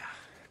 Yeah,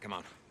 come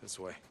on, this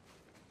way.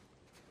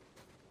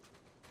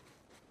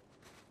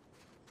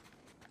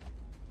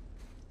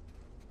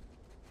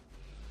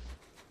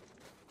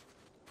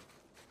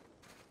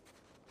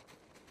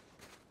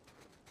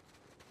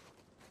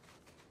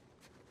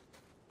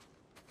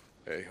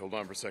 Hey, hold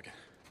on for a second.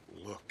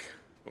 Look,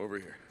 over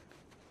here.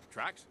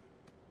 Tracks?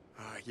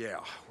 Yeah,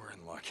 we're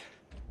in luck.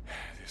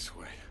 This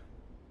way.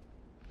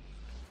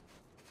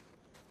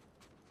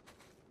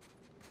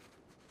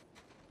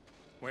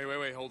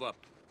 Wait, hold up.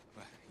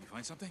 You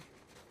find something?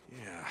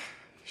 Yeah,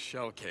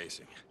 shell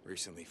casing.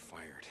 Recently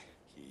fired.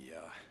 He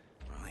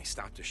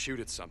stopped to shoot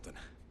at something.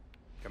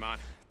 Come on,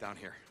 down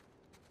here.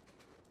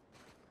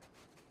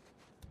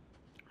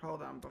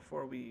 Hold on,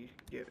 before we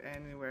get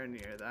anywhere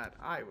near that,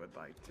 I would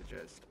like to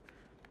just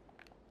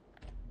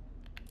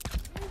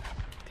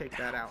take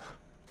that out.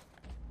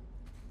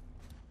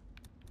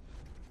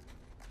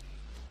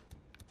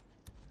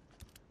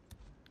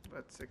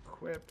 Let's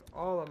equip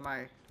all of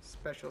my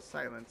special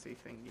silency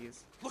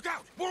thingies. Look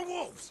out! More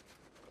wolves!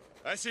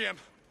 I see him.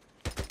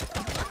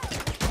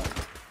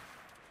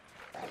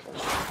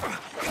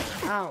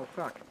 Ow,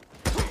 fuck.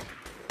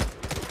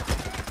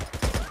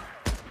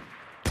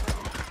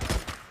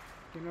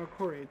 You know,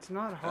 Corey, it's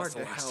not hard That's the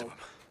to last help. of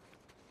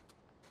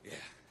 'em.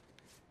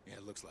 Yeah,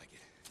 it looks like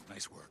it.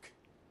 Nice work.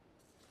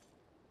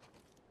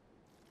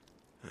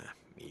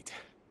 Meat.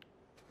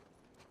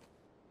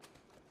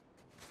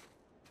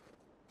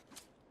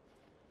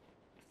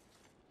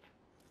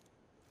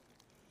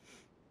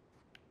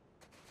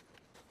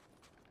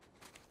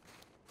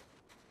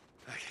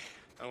 Okay,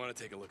 I want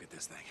to take a look at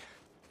this thing.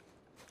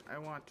 I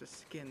want to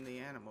skin the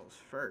animals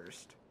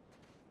first.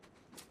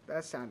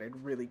 That sounded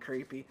really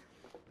creepy.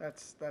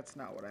 That's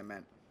not what I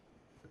meant.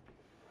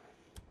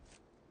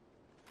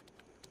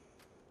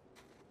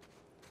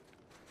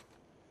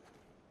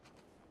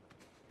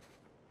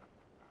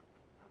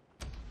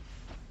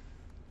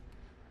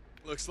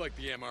 Looks like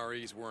the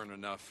MREs weren't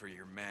enough for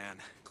your man.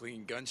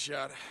 Clean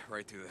gunshot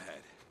right through the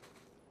head.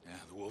 Yeah,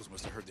 the wolves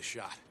must have heard the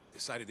shot.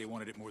 Decided they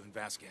wanted it more than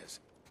Vasquez.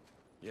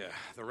 Yeah,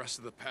 the rest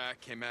of the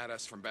pack came at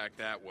us from back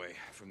that way,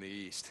 from the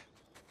east.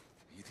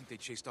 You think they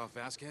chased off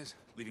Vasquez,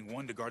 leaving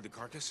one to guard the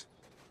carcass?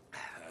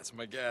 That's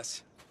my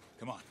guess.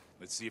 Come on,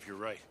 let's see if you're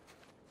right.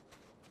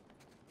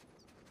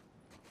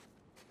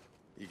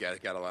 You guys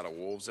got a lot of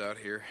wolves out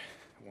here?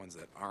 Ones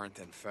that aren't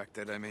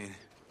infected, I mean?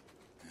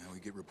 Yeah, we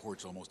get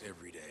reports almost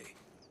every day.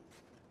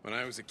 When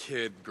I was a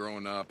kid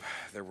growing up,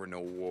 there were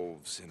no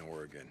wolves in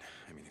Oregon.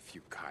 I mean, a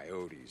few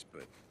coyotes,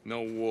 but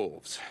no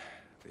wolves.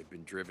 They've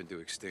been driven to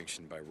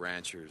extinction by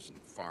ranchers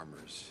and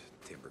farmers,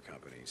 timber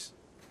companies.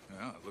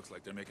 Well, it looks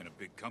like they're making a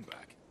big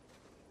comeback.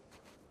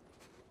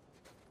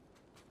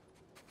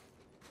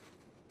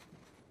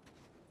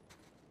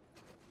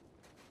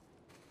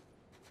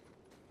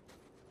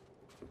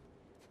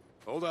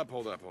 Hold up.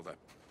 But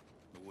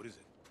what is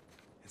it?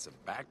 It's a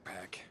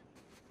backpack.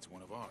 It's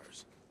one of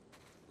ours.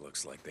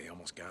 Looks like they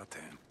almost got to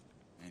him.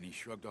 And he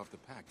shrugged off the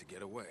pack to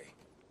get away.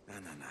 No.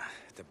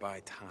 To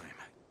buy time.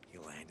 He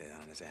landed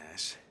on his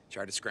ass.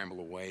 Tried to scramble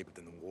away, but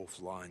then the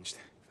wolf lunged.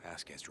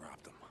 Vasquez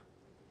dropped him.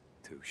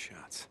 2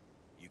 shots.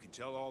 You can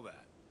tell all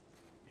that.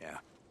 Yeah.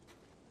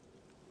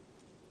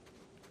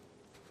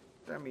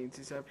 That means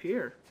he's up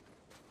here.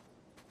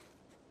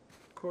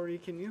 Corey,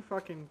 can you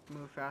fucking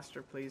move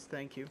faster, please?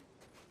 Thank you.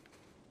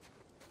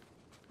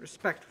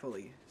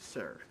 Respectfully,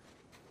 sir.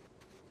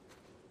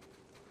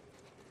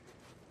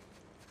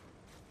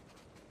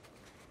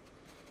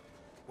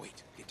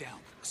 Wait, get down.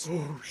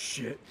 Oh,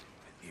 shit.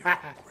 New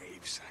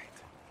grave site.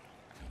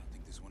 I don't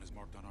think this one is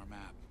marked on our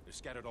map. They're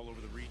scattered all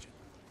over the region.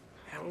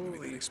 Hell, maybe that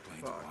Holy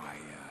explains fuck. why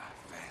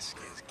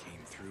Vasquez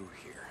came through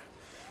here.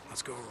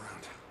 Let's go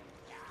around.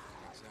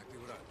 Exactly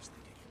what I was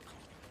thinking.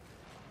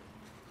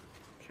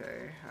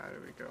 Okay, how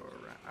do we go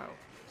around? Oh.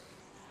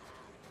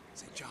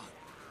 St. John,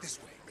 this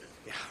way.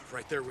 Yeah,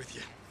 right there with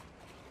you.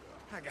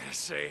 I gotta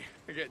say,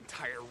 I'm getting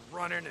tired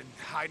running and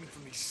hiding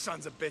from these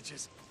sons of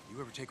bitches. You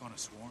ever take on a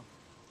swarm?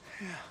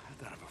 Yeah, I've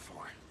done it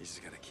before. You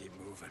just gotta keep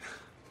moving.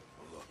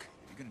 Oh, look,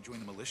 if you're gonna join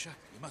the militia,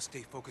 you must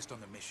stay focused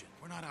on the mission.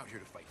 We're not out here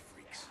to fight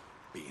freaks.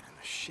 Being in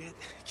the shit,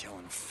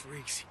 killing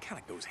freaks, it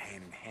kinda goes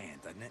hand in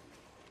hand, doesn't it?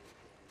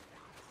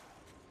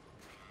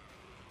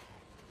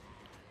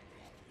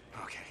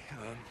 Okay,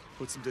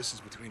 put some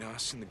distance between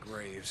us and the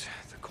graves.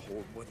 The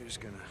cold weather's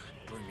gonna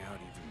bring out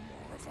even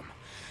more of them.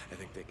 I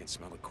think they can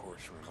smell a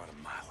corpse from about a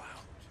mile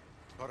out.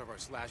 Part of our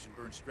slash and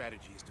burn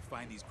strategy is to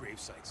find these grave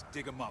sites,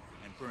 dig them up,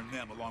 and burn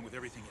them along with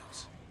everything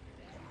else.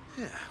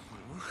 Yeah,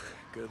 well,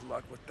 good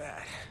luck with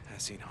that.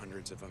 I've seen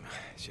hundreds of them,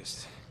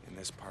 just in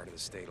this part of the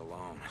state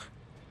alone.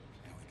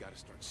 And we gotta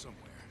start somewhere.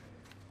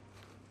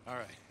 All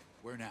right,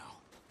 where now?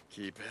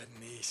 Keep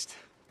heading east.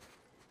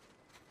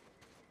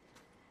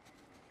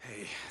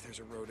 Hey, there's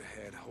a road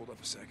ahead. Hold up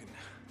a second.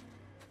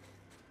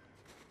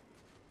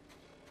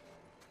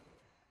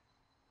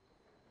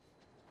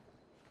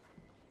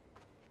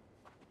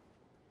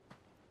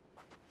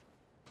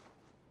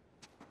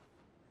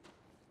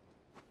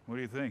 What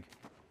do you think?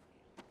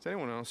 Is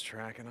anyone else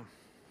tracking him?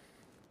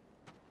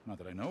 Not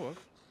that I know of.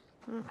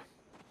 Huh.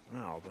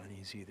 Well, then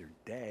he's either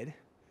dead,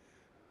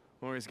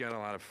 or he's got a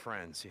lot of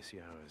friends. You see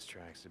how his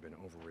tracks have been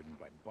overridden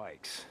by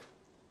bikes.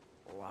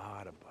 A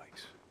lot of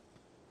bikes.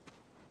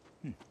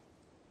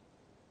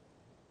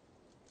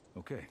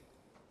 Okay.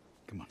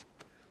 Come on.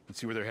 Let's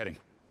see where they're heading.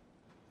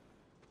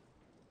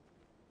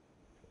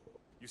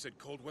 You said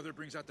cold weather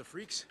brings out the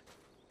freaks?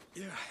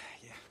 Yeah.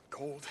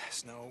 Cold,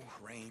 snow,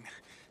 rain,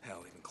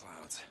 hell, even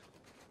clouds.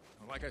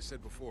 Well, like I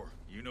said before,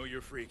 you know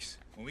your freaks.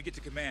 When we get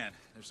to command,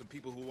 there's some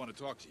people who want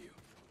to talk to you.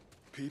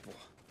 People?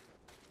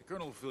 The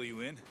colonel will fill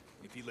you in,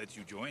 if he lets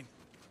you join.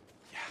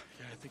 Yeah,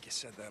 I think you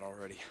said that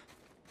already.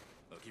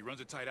 Look, he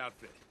runs a tight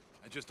outfit.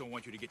 I just don't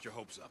want you to get your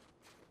hopes up.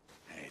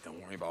 Hey,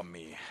 don't worry about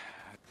me.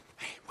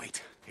 Hey,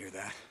 wait. Hear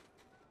that?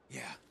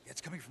 Yeah,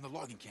 it's coming from the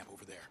logging camp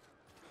over there.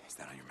 Is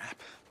that on your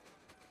map?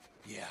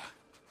 Yeah.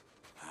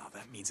 Oh,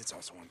 that means it's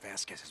also on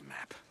Vasquez's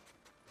map.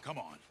 Come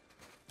on.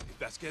 If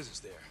Vasquez is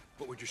there,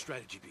 what would your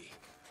strategy be?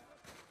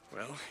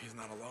 Well, he's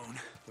not alone.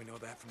 We know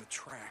that from the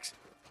tracks.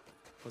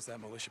 What's that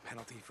militia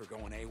penalty for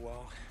going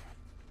AWOL?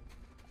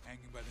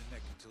 Hanging by the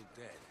neck until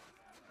dead.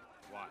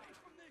 Why?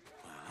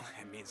 Well,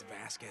 it means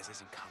Vasquez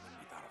isn't coming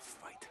without a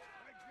fight.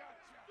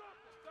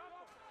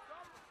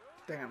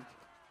 Damn.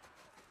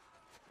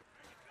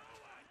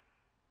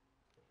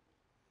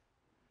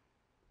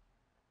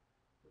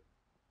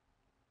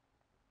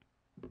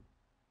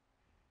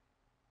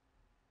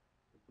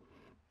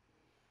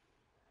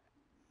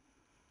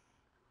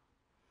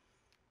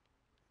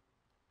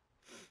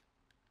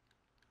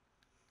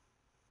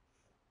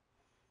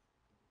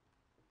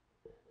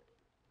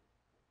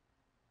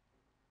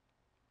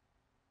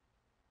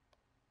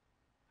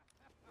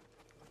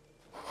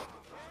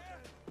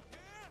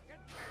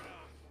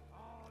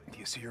 Do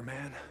you see your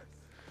man?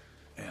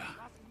 Yeah.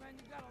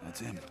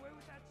 That's him.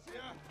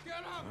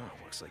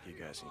 Oh, looks like you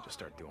guys need to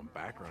start doing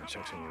background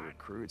checks on your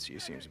recruits. He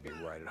seems to be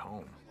right at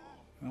home.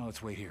 Well,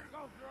 let's wait here.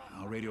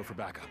 I'll radio for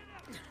backup.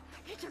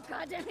 Get your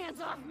goddamn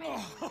hands off me!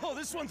 Oh,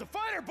 this one's a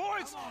fighter,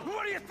 boys!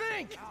 What do you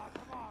think?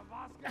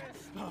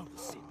 Oh,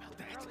 see about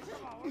that.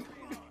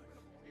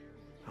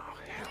 Oh,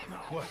 hell no.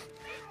 What?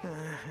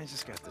 I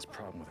just got this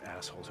problem with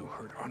assholes who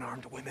hurt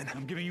unarmed women.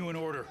 I'm giving you an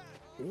order.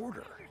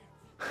 Order?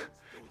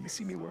 You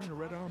see me wearing a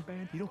red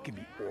armband? You don't give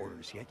me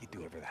orders, yet you do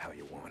whatever the hell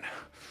you want.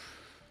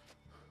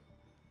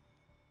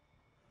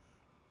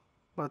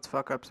 Let's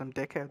fuck up some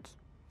dickheads.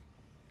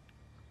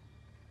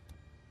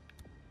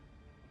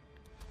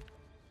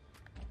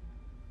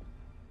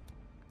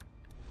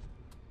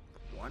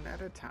 One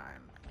at a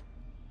time.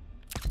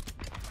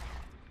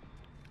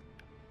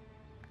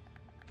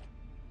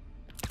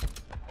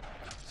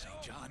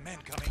 St. John, men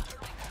coming.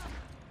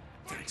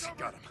 Thanks,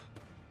 got him.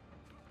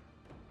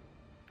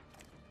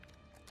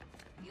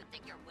 You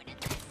think you're winning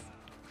this?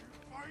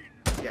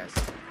 Yes.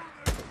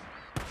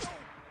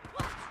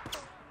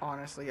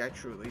 Honestly, I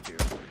truly do.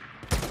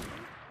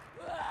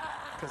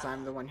 Because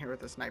I'm the one here with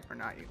the sniper,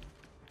 not you.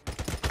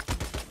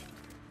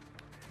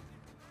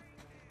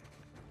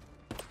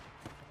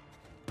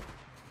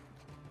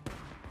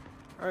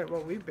 Alright,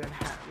 well, we've been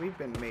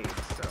made,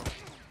 so...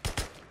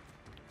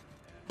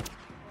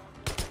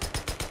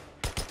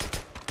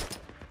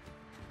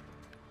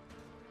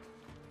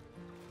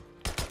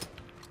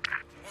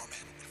 More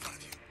men in front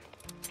of you.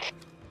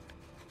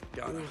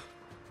 Got him.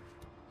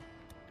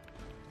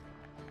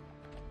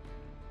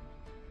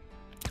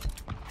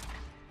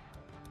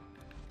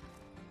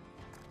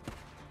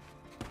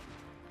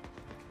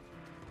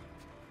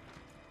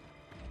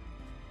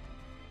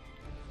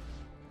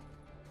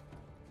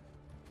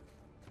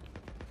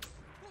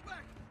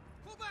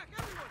 Pull back,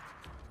 everyone!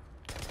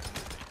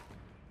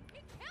 He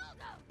killed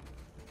him!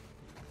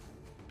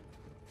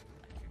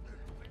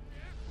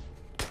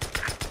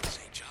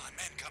 St. John,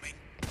 men coming.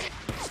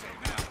 Stay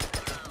now.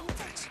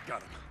 Thanks,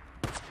 got him.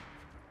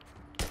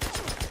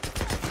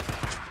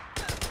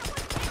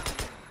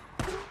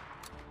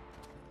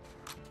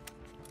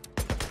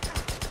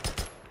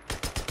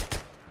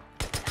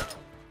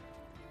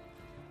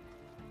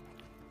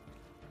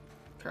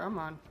 Come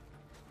on.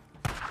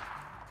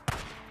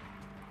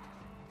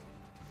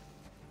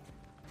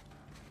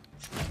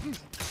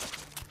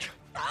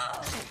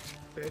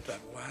 Bitch.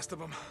 That last of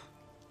them?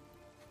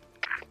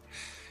 Yeah,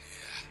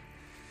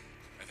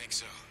 I think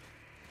so.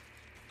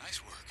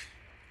 Nice work.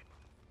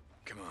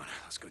 Come on,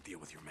 let's go deal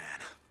with your man.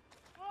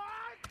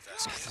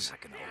 Vasquez. This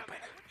isn't gonna open.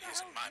 He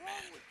isn't my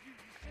man.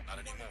 Not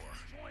anymore.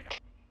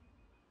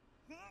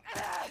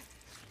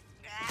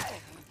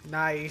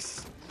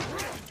 Nice.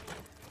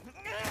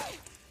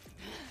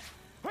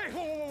 Hey,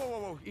 whoa, whoa, whoa, whoa,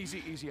 whoa.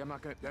 Easy, easy. I'm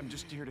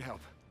just here to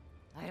help.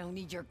 I don't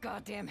need your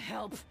goddamn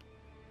help.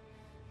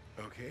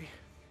 Okay.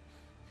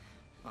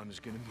 I'm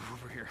just gonna move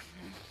over here.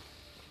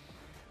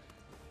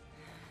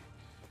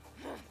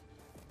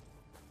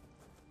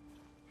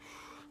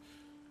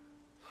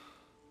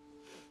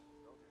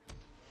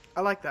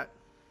 I like that.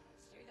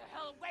 Stay the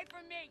hell away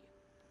from me!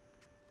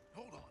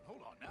 Hold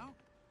on now.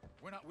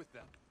 We're not with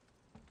them.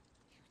 You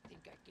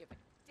think I give a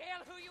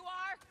damn who you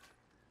are?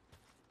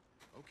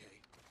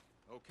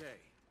 Okay.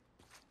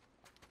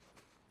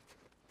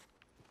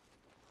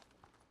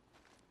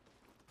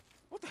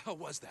 What the hell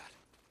was that?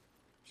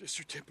 Just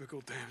your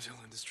typical damsel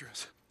in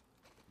distress.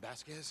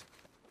 Vasquez?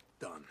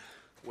 Done.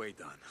 Way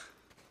done.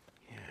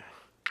 Yeah.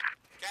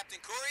 Captain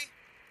Curry,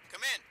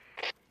 come in.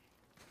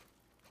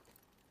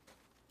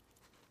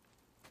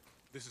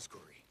 This is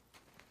Curry.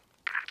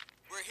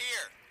 We're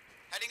here,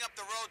 heading up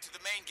the road to the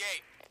main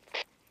gate.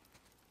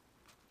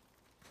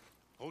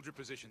 Hold your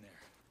position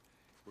there.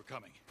 We're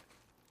coming.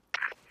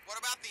 What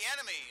about the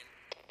enemy?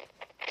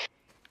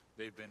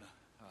 They've been,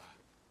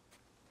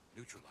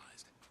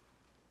 neutralized.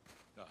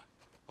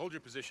 Hold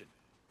your position.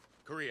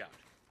 Curry out.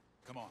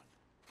 Come on.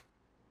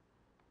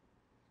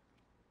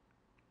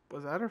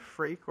 Was that a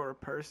freak or a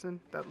person?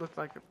 That looked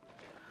like a...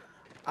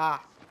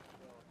 Ah.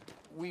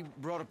 We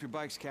brought up your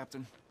bikes,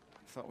 Captain.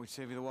 Thought we'd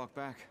save you the walk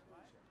back.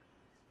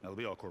 That'll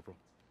be all, Corporal.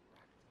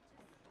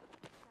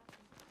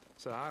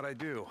 So how'd I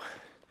do?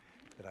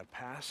 Did I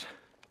pass?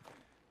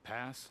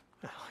 Pass?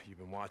 Well, you've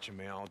been watching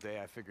me all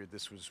day. I figured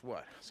this was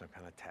what? Some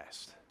kind of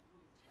test.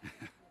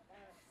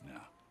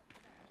 No.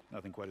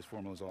 Nothing quite as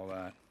formal as all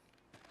that.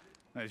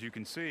 As you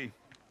can see,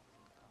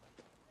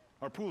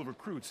 our pool of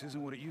recruits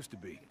isn't what it used to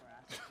be.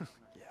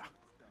 Yeah.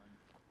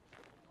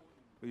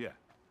 But yeah,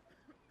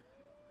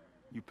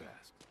 you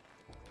passed.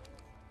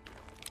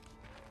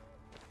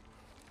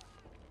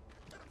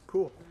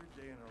 Cool.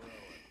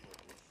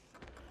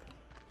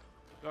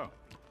 Oh.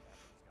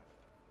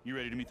 You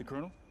ready to meet the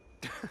Colonel?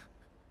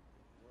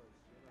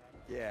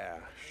 Yeah,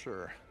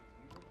 sure.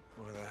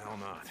 Why the hell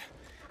not?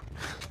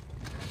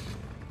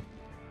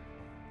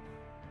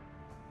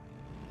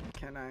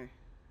 Can I?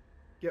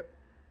 Yep.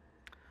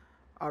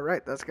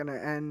 Alright, that's gonna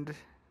end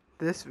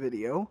this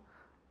video.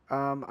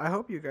 I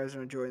hope you guys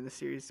are enjoying the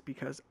series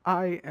because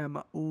I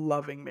am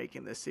loving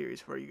making this series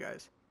for you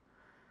guys.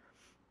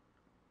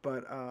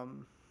 But,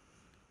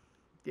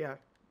 yeah.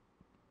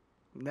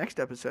 Next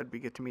episode, we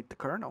get to meet the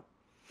Colonel.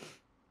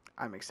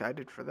 I'm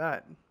excited for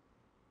that.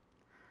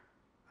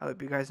 I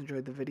hope you guys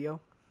enjoyed the video.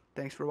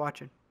 Thanks for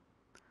watching.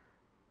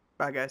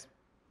 Bye, guys.